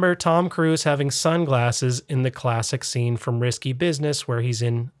remember Tom Cruise having sunglasses in the classic scene from Risky Business where he's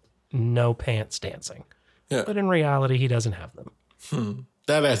in no pants dancing. Yeah. But in reality, he doesn't have them.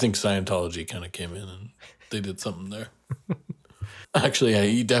 That I think Scientology kind of came in and they did something there. Actually, yeah,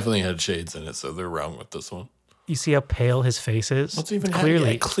 he definitely had shades in it, so they're wrong with this one. You see how pale his face is? What's even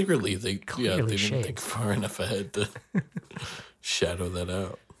clearly, clearly they didn't shades. think far enough ahead to shadow that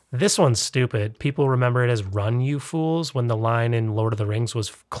out. This one's stupid. People remember it as "Run, you fools," when the line in Lord of the Rings was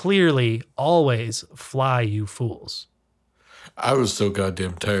clearly always "Fly, you fools." I was so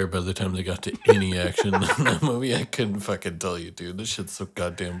goddamn tired by the time they got to any action in that movie. I couldn't fucking tell you, dude. This shit's so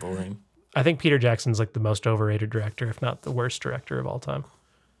goddamn boring. I think Peter Jackson's like the most overrated director, if not the worst director of all time.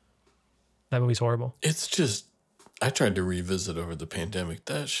 That movie's horrible. It's just, I tried to revisit over the pandemic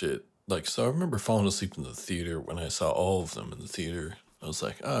that shit. Like, so I remember falling asleep in the theater when I saw all of them in the theater. I was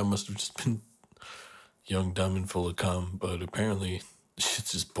like, oh, I must have just been young, dumb, and full of cum. But apparently, this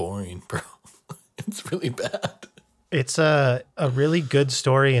shit's just boring, bro. It's really bad. It's a really good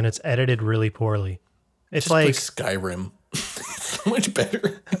story, and it's edited really poorly. It's Just like play Skyrim. It's so much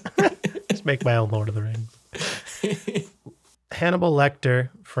better. just make my own Lord of the Rings. Hannibal Lecter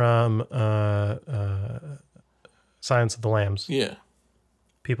from Silence of the Lambs. Yeah.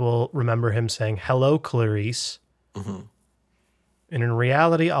 People remember him saying, "Hello, Clarice." Mm-hmm. And in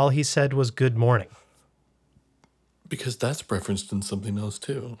reality, all he said was "Good morning." Because that's referenced in something else,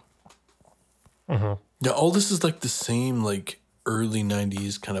 too. Mm-hmm. Yeah, all this is like the same, like, early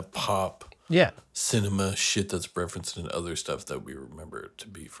 90s kind of pop Yeah. cinema shit that's referenced in other stuff that we remember it to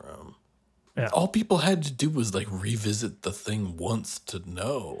be from. Yeah. All people had to do was, like, revisit the thing once to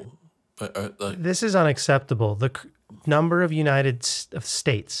know. But, like, This is unacceptable. The number of United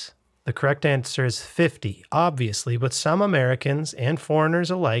States. The correct answer is 50, obviously, but some Americans and foreigners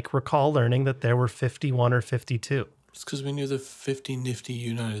alike recall learning that there were 51 or 52. it's because we knew the 50 nifty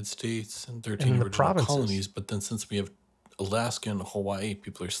United States and 13 And the original provinces. colonies, but then since we have Alaska and Hawaii,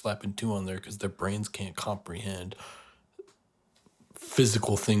 people are slapping 2 on there because their brains can't comprehend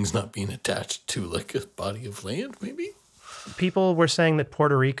physical things not being attached to, like, a body of land, maybe? People were saying that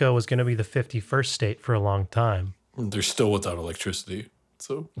Puerto Rico was going to be the 51st state for a long time. And they're still without electricity,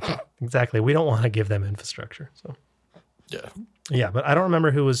 so... Exactly. We don't want to give them infrastructure. So Yeah. yeah, but I don't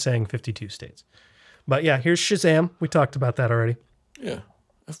remember who was saying 52 states. But yeah, here's Shazam. We talked about that already. Yeah.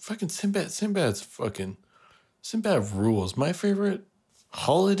 Fucking Sinbad rules. My favorite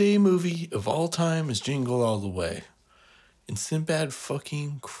holiday movie of all time is Jingle All the Way. And Sinbad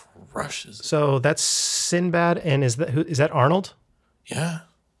fucking crushes it. So that's Sinbad, and is that Arnold? Yeah.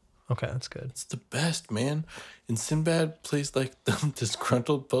 Okay, that's good. It's the best, man. And Sinbad plays like the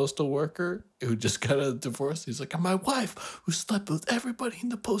disgruntled postal worker who just got a divorce. He's like, "I'm my wife who slept with everybody in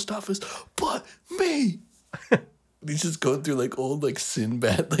the post office but me." He's just going through like old like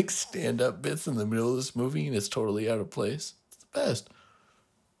Sinbad like stand-up bits in the middle of this movie, and it's totally out of place. It's the best.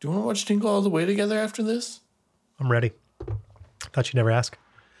 Do you want to watch Jingle All the Way together after this? I'm ready. Thought you'd never ask.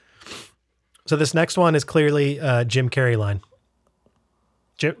 So this next one is clearly a Jim Carrey line.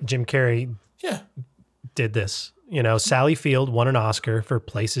 Jim Carrey Yeah. did this. You know, Sally Field won an Oscar for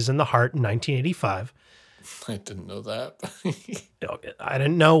Places in the Heart in 1985. I didn't know that. I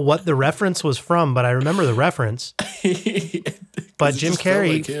didn't know what the reference was from, but I remember the reference. But Jim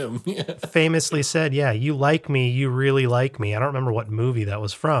Carrey like him. Yeah. famously said, "Yeah, you like me, you really like me." I don't remember what movie that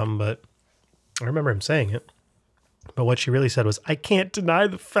was from, but I remember him saying it. But what she really said was, "I can't deny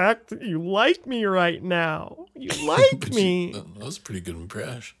the fact that you like me right now. You like me. That was a pretty good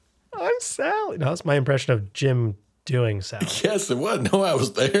impression. I'm Sally." No, that's my impression of Jim doing Sally. Yes, it was. No, I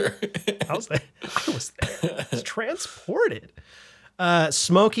was there. I was there. I was transported.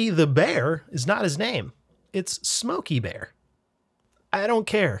 Smokey the Bear is not his name. It's Smokey Bear. I don't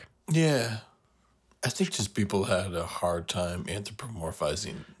care. Yeah. I think just people had a hard time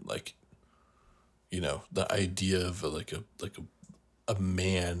anthropomorphizing, like, you know, the idea of a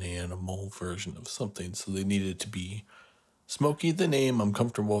man animal version of something. So they needed to be Smokey the name. I'm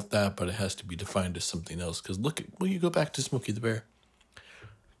comfortable with that, but it has to be defined as something else. Because when you go back to Smokey the Bear,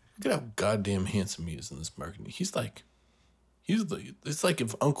 look at how goddamn handsome he is in this marketing. It's like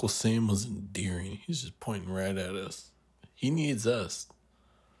if Uncle Sam was endearing. He's just pointing right at us. He needs us.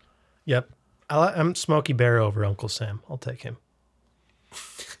 Yep. I'm Smokey Bear over Uncle Sam. I'll take him.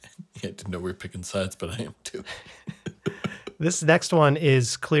 Yeah, I didn't know we were picking sides, but I am too. This next one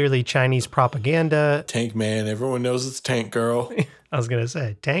is clearly Chinese propaganda. Tank Man. Everyone knows it's Tank Girl. I was going to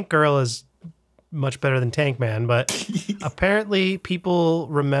say, Tank Girl is much better than Tank Man, but apparently people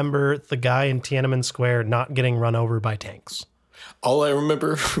remember the guy in Tiananmen Square not getting run over by tanks. All I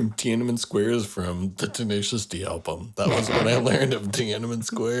remember from Tiananmen Square is from the Tenacious D album. That was when I learned of Tiananmen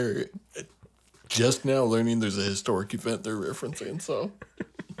Square. Just now learning there's a historic event they're referencing, so.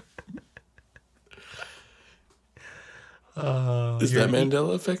 Is that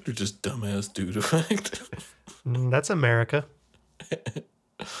Mandela effect or just dumbass dude effect? That's America.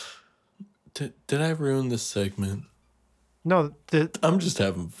 Did I ruin this segment? No, I'm just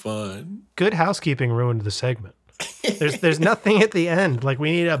having fun. Good Housekeeping ruined the segment. There's nothing at the end. Like,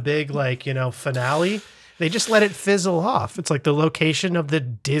 we need a big, like, finale. They just let it fizzle off. It's like the location of the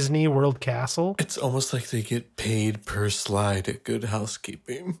Disney World Castle. It's almost like they get paid per slide at Good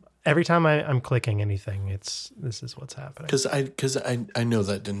Housekeeping. Every time I'm clicking anything, this is what's happening. Because I know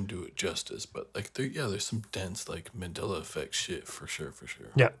that didn't do it justice, but like there's some dense like Mandela effect shit for sure.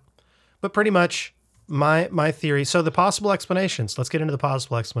 Yeah, but pretty much my theory. So the possible explanations. Let's get into the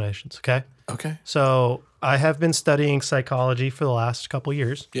possible explanations. Okay. Okay. So I have been studying psychology for the last couple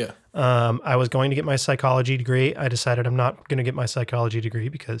years. Yeah. I was going to get my psychology degree. I decided I'm not going to get my psychology degree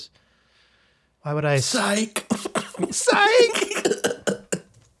because why would I? Psych. Psych.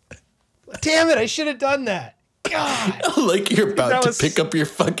 Damn it, I should have done that. God. Like you're about to pick up your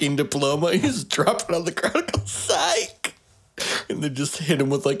fucking diploma. You just drop it on the ground and go, psych. And then just hit him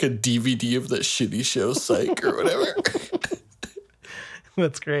with like a DVD of that shitty show, Psych, or whatever.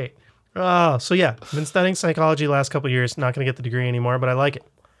 That's great. Oh, so yeah, I've been studying psychology the last couple of years. Not going to get the degree anymore, but I like it.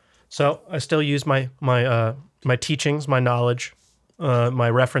 So I still use my teachings, my knowledge, my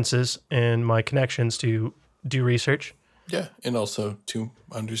references, and my connections to do research. Yeah, and also to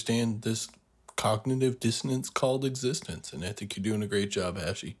understand this cognitive dissonance called existence. And I think you're doing a great job,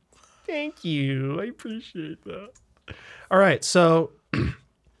 Ashy. Thank you. I appreciate that. All right, so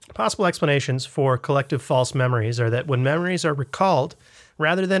possible explanations for collective false memories are that when memories are recalled,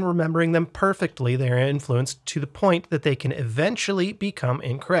 rather than remembering them perfectly, they are influenced to the point that they can eventually become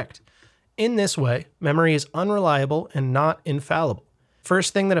incorrect. In this way, memory is unreliable and not infallible.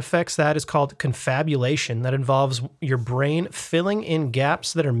 First thing that affects that is called confabulation. That involves your brain filling in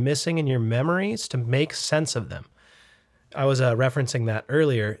gaps that are missing in your memories to make sense of them. I was referencing that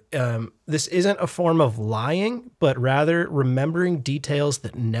earlier. This isn't a form of lying, but rather remembering details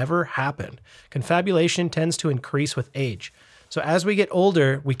that never happened. Confabulation tends to increase with age. So as we get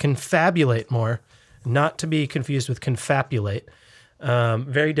older, we confabulate more, not to be confused with confabulate.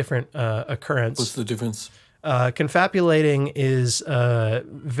 Very different occurrence. What's the difference? Confabulating is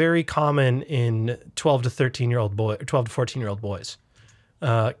very common in 12 to 13-year-old boy, or 12 to 14-year-old boys.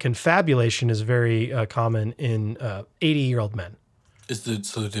 Confabulation is very common in 80-year-old men.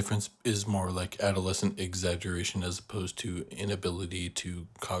 So the difference is more like adolescent exaggeration as opposed to inability to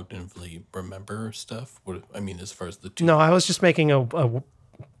cognitively remember stuff? What I mean, as far as the two. No, I was just making a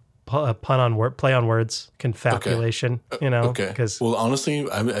pun on word, play on words, confabulation, Okay. Okay. Because well, honestly,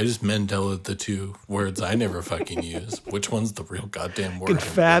 I just Mandela the two words I never fucking use. Which one's the real goddamn word?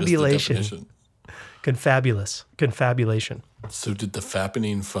 Confabulation. Confabulation. So did the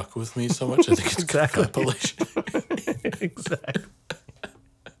fappening fuck with me so much? I think it's Exactly. confabulation. Exactly.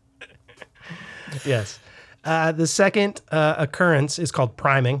 Yes. The second occurrence is called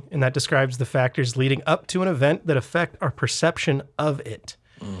priming, and that describes the factors leading up to an event that affect our perception of it.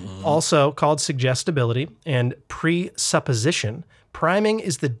 Mm-hmm. Also called suggestibility and presupposition. Priming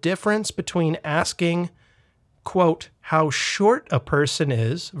is the difference between asking, quote, how short a person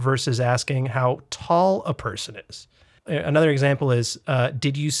is versus asking how tall a person is. Another example is,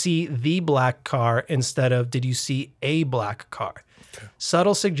 did you see the black car instead of did you see a black car? Okay.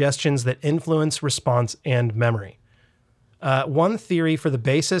 Subtle suggestions that influence response and memory. One theory for the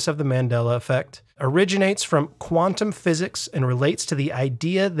basis of the Mandela effect originates from quantum physics and relates to the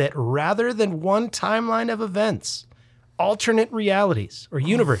idea that rather than one timeline of events, alternate realities or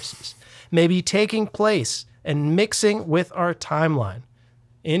universes may be taking place and mixing with our timeline.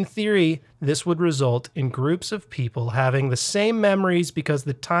 In theory, this would result in groups of people having the same memories because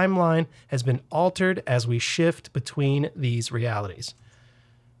the timeline has been altered as we shift between these realities.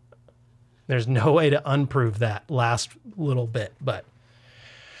 There's no way to unprove that last little bit, but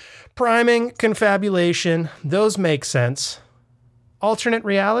priming, confabulation, those make sense. Alternate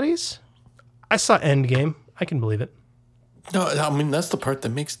realities? I saw Endgame. I can believe it. No, I mean, that's the part that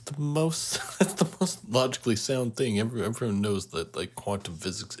makes that's the most logically sound thing. Everyone knows that, like, quantum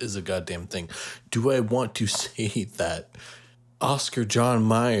physics is a goddamn thing. Do I want to say that Oscar John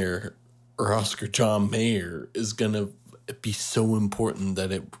Mayer or Oscar John Mayer is going to be so important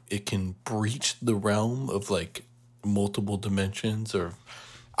that it can breach the realm of, like, multiple dimensions? Or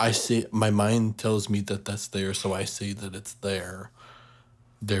I say, my mind tells me that that's there, so I say that it's there.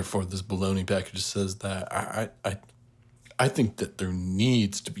 Therefore, this baloney package says that. I think that there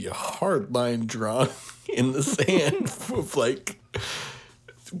needs to be a hard line drawn in the sand of like,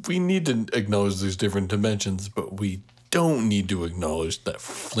 we need to acknowledge there's different dimensions, but we don't need to acknowledge that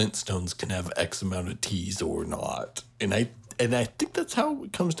Flintstones can have X amount of T's or not. And I think that's how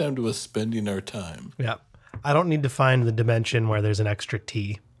it comes down to us spending our time. Yeah. I don't need to find the dimension where there's an extra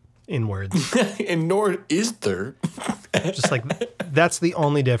T in words. And nor is there. Just like, that's the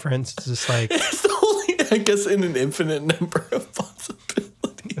only difference. It's just like, It's only, I guess, in an infinite number of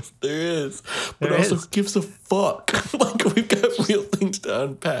possibilities there is. But There also, is. who gives a fuck? Like, we've got real things to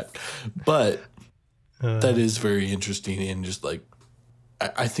unpack. But that is very interesting. And just like,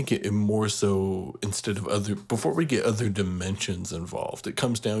 I think it more so, instead of other, before we get other dimensions involved, it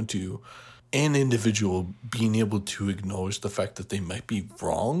comes down to an individual being able to acknowledge the fact that they might be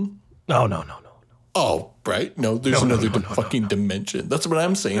wrong. no. Oh, right? No, there's another fucking dimension. That's what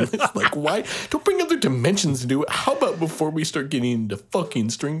I'm saying. It's like, why? Don't bring other dimensions into it. How about before we start getting into fucking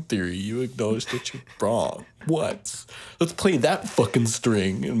string theory, you acknowledge that you're wrong? What? Let's play that fucking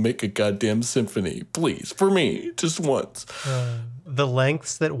string and make a goddamn symphony. Please, for me, just once. The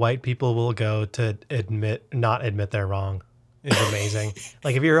lengths that white people will go to not admit they're wrong is amazing.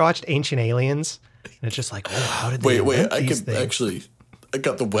 Like, have you ever watched Ancient Aliens? And it's just like, oh, how did they invent I these could things? actually, I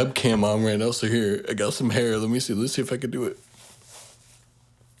got the webcam on right now, so here, I got some hair. Let's see if I can do it.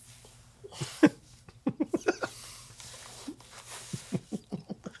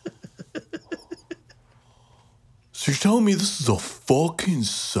 So you're telling me this is a fucking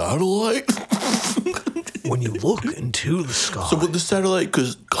satellite? When you look into the sky. So what the satellite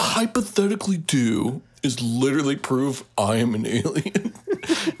could hypothetically do is literally prove I am an alien.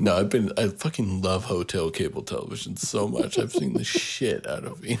 No, I fucking love hotel cable television so much. I've seen the shit out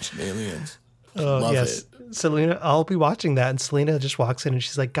of Ancient Aliens. Love it. Selena, I'll be watching that, and Selena just walks in and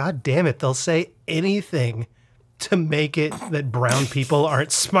she's like, God damn it, they'll say anything to make it that brown people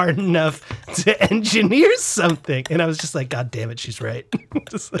aren't smart enough to engineer something. And I was just like, God damn it, she's right.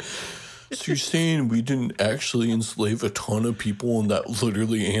 Just like, So you're saying we didn't actually enslave a ton of people and that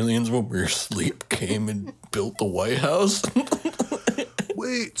literally aliens when we were asleep came and built the White House?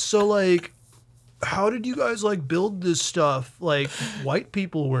 wait, so like, how did you guys like build this stuff? Like, white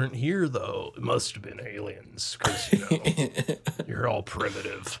people weren't here though. It must have been aliens because, you know, you're all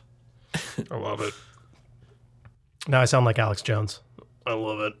primitive. I love it. Now I sound like Alex Jones. I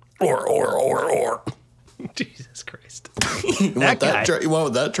love it. Or. Jesus Christ. You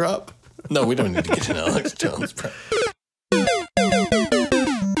want that drop? No, we don't need to get into Alex Jones, bro.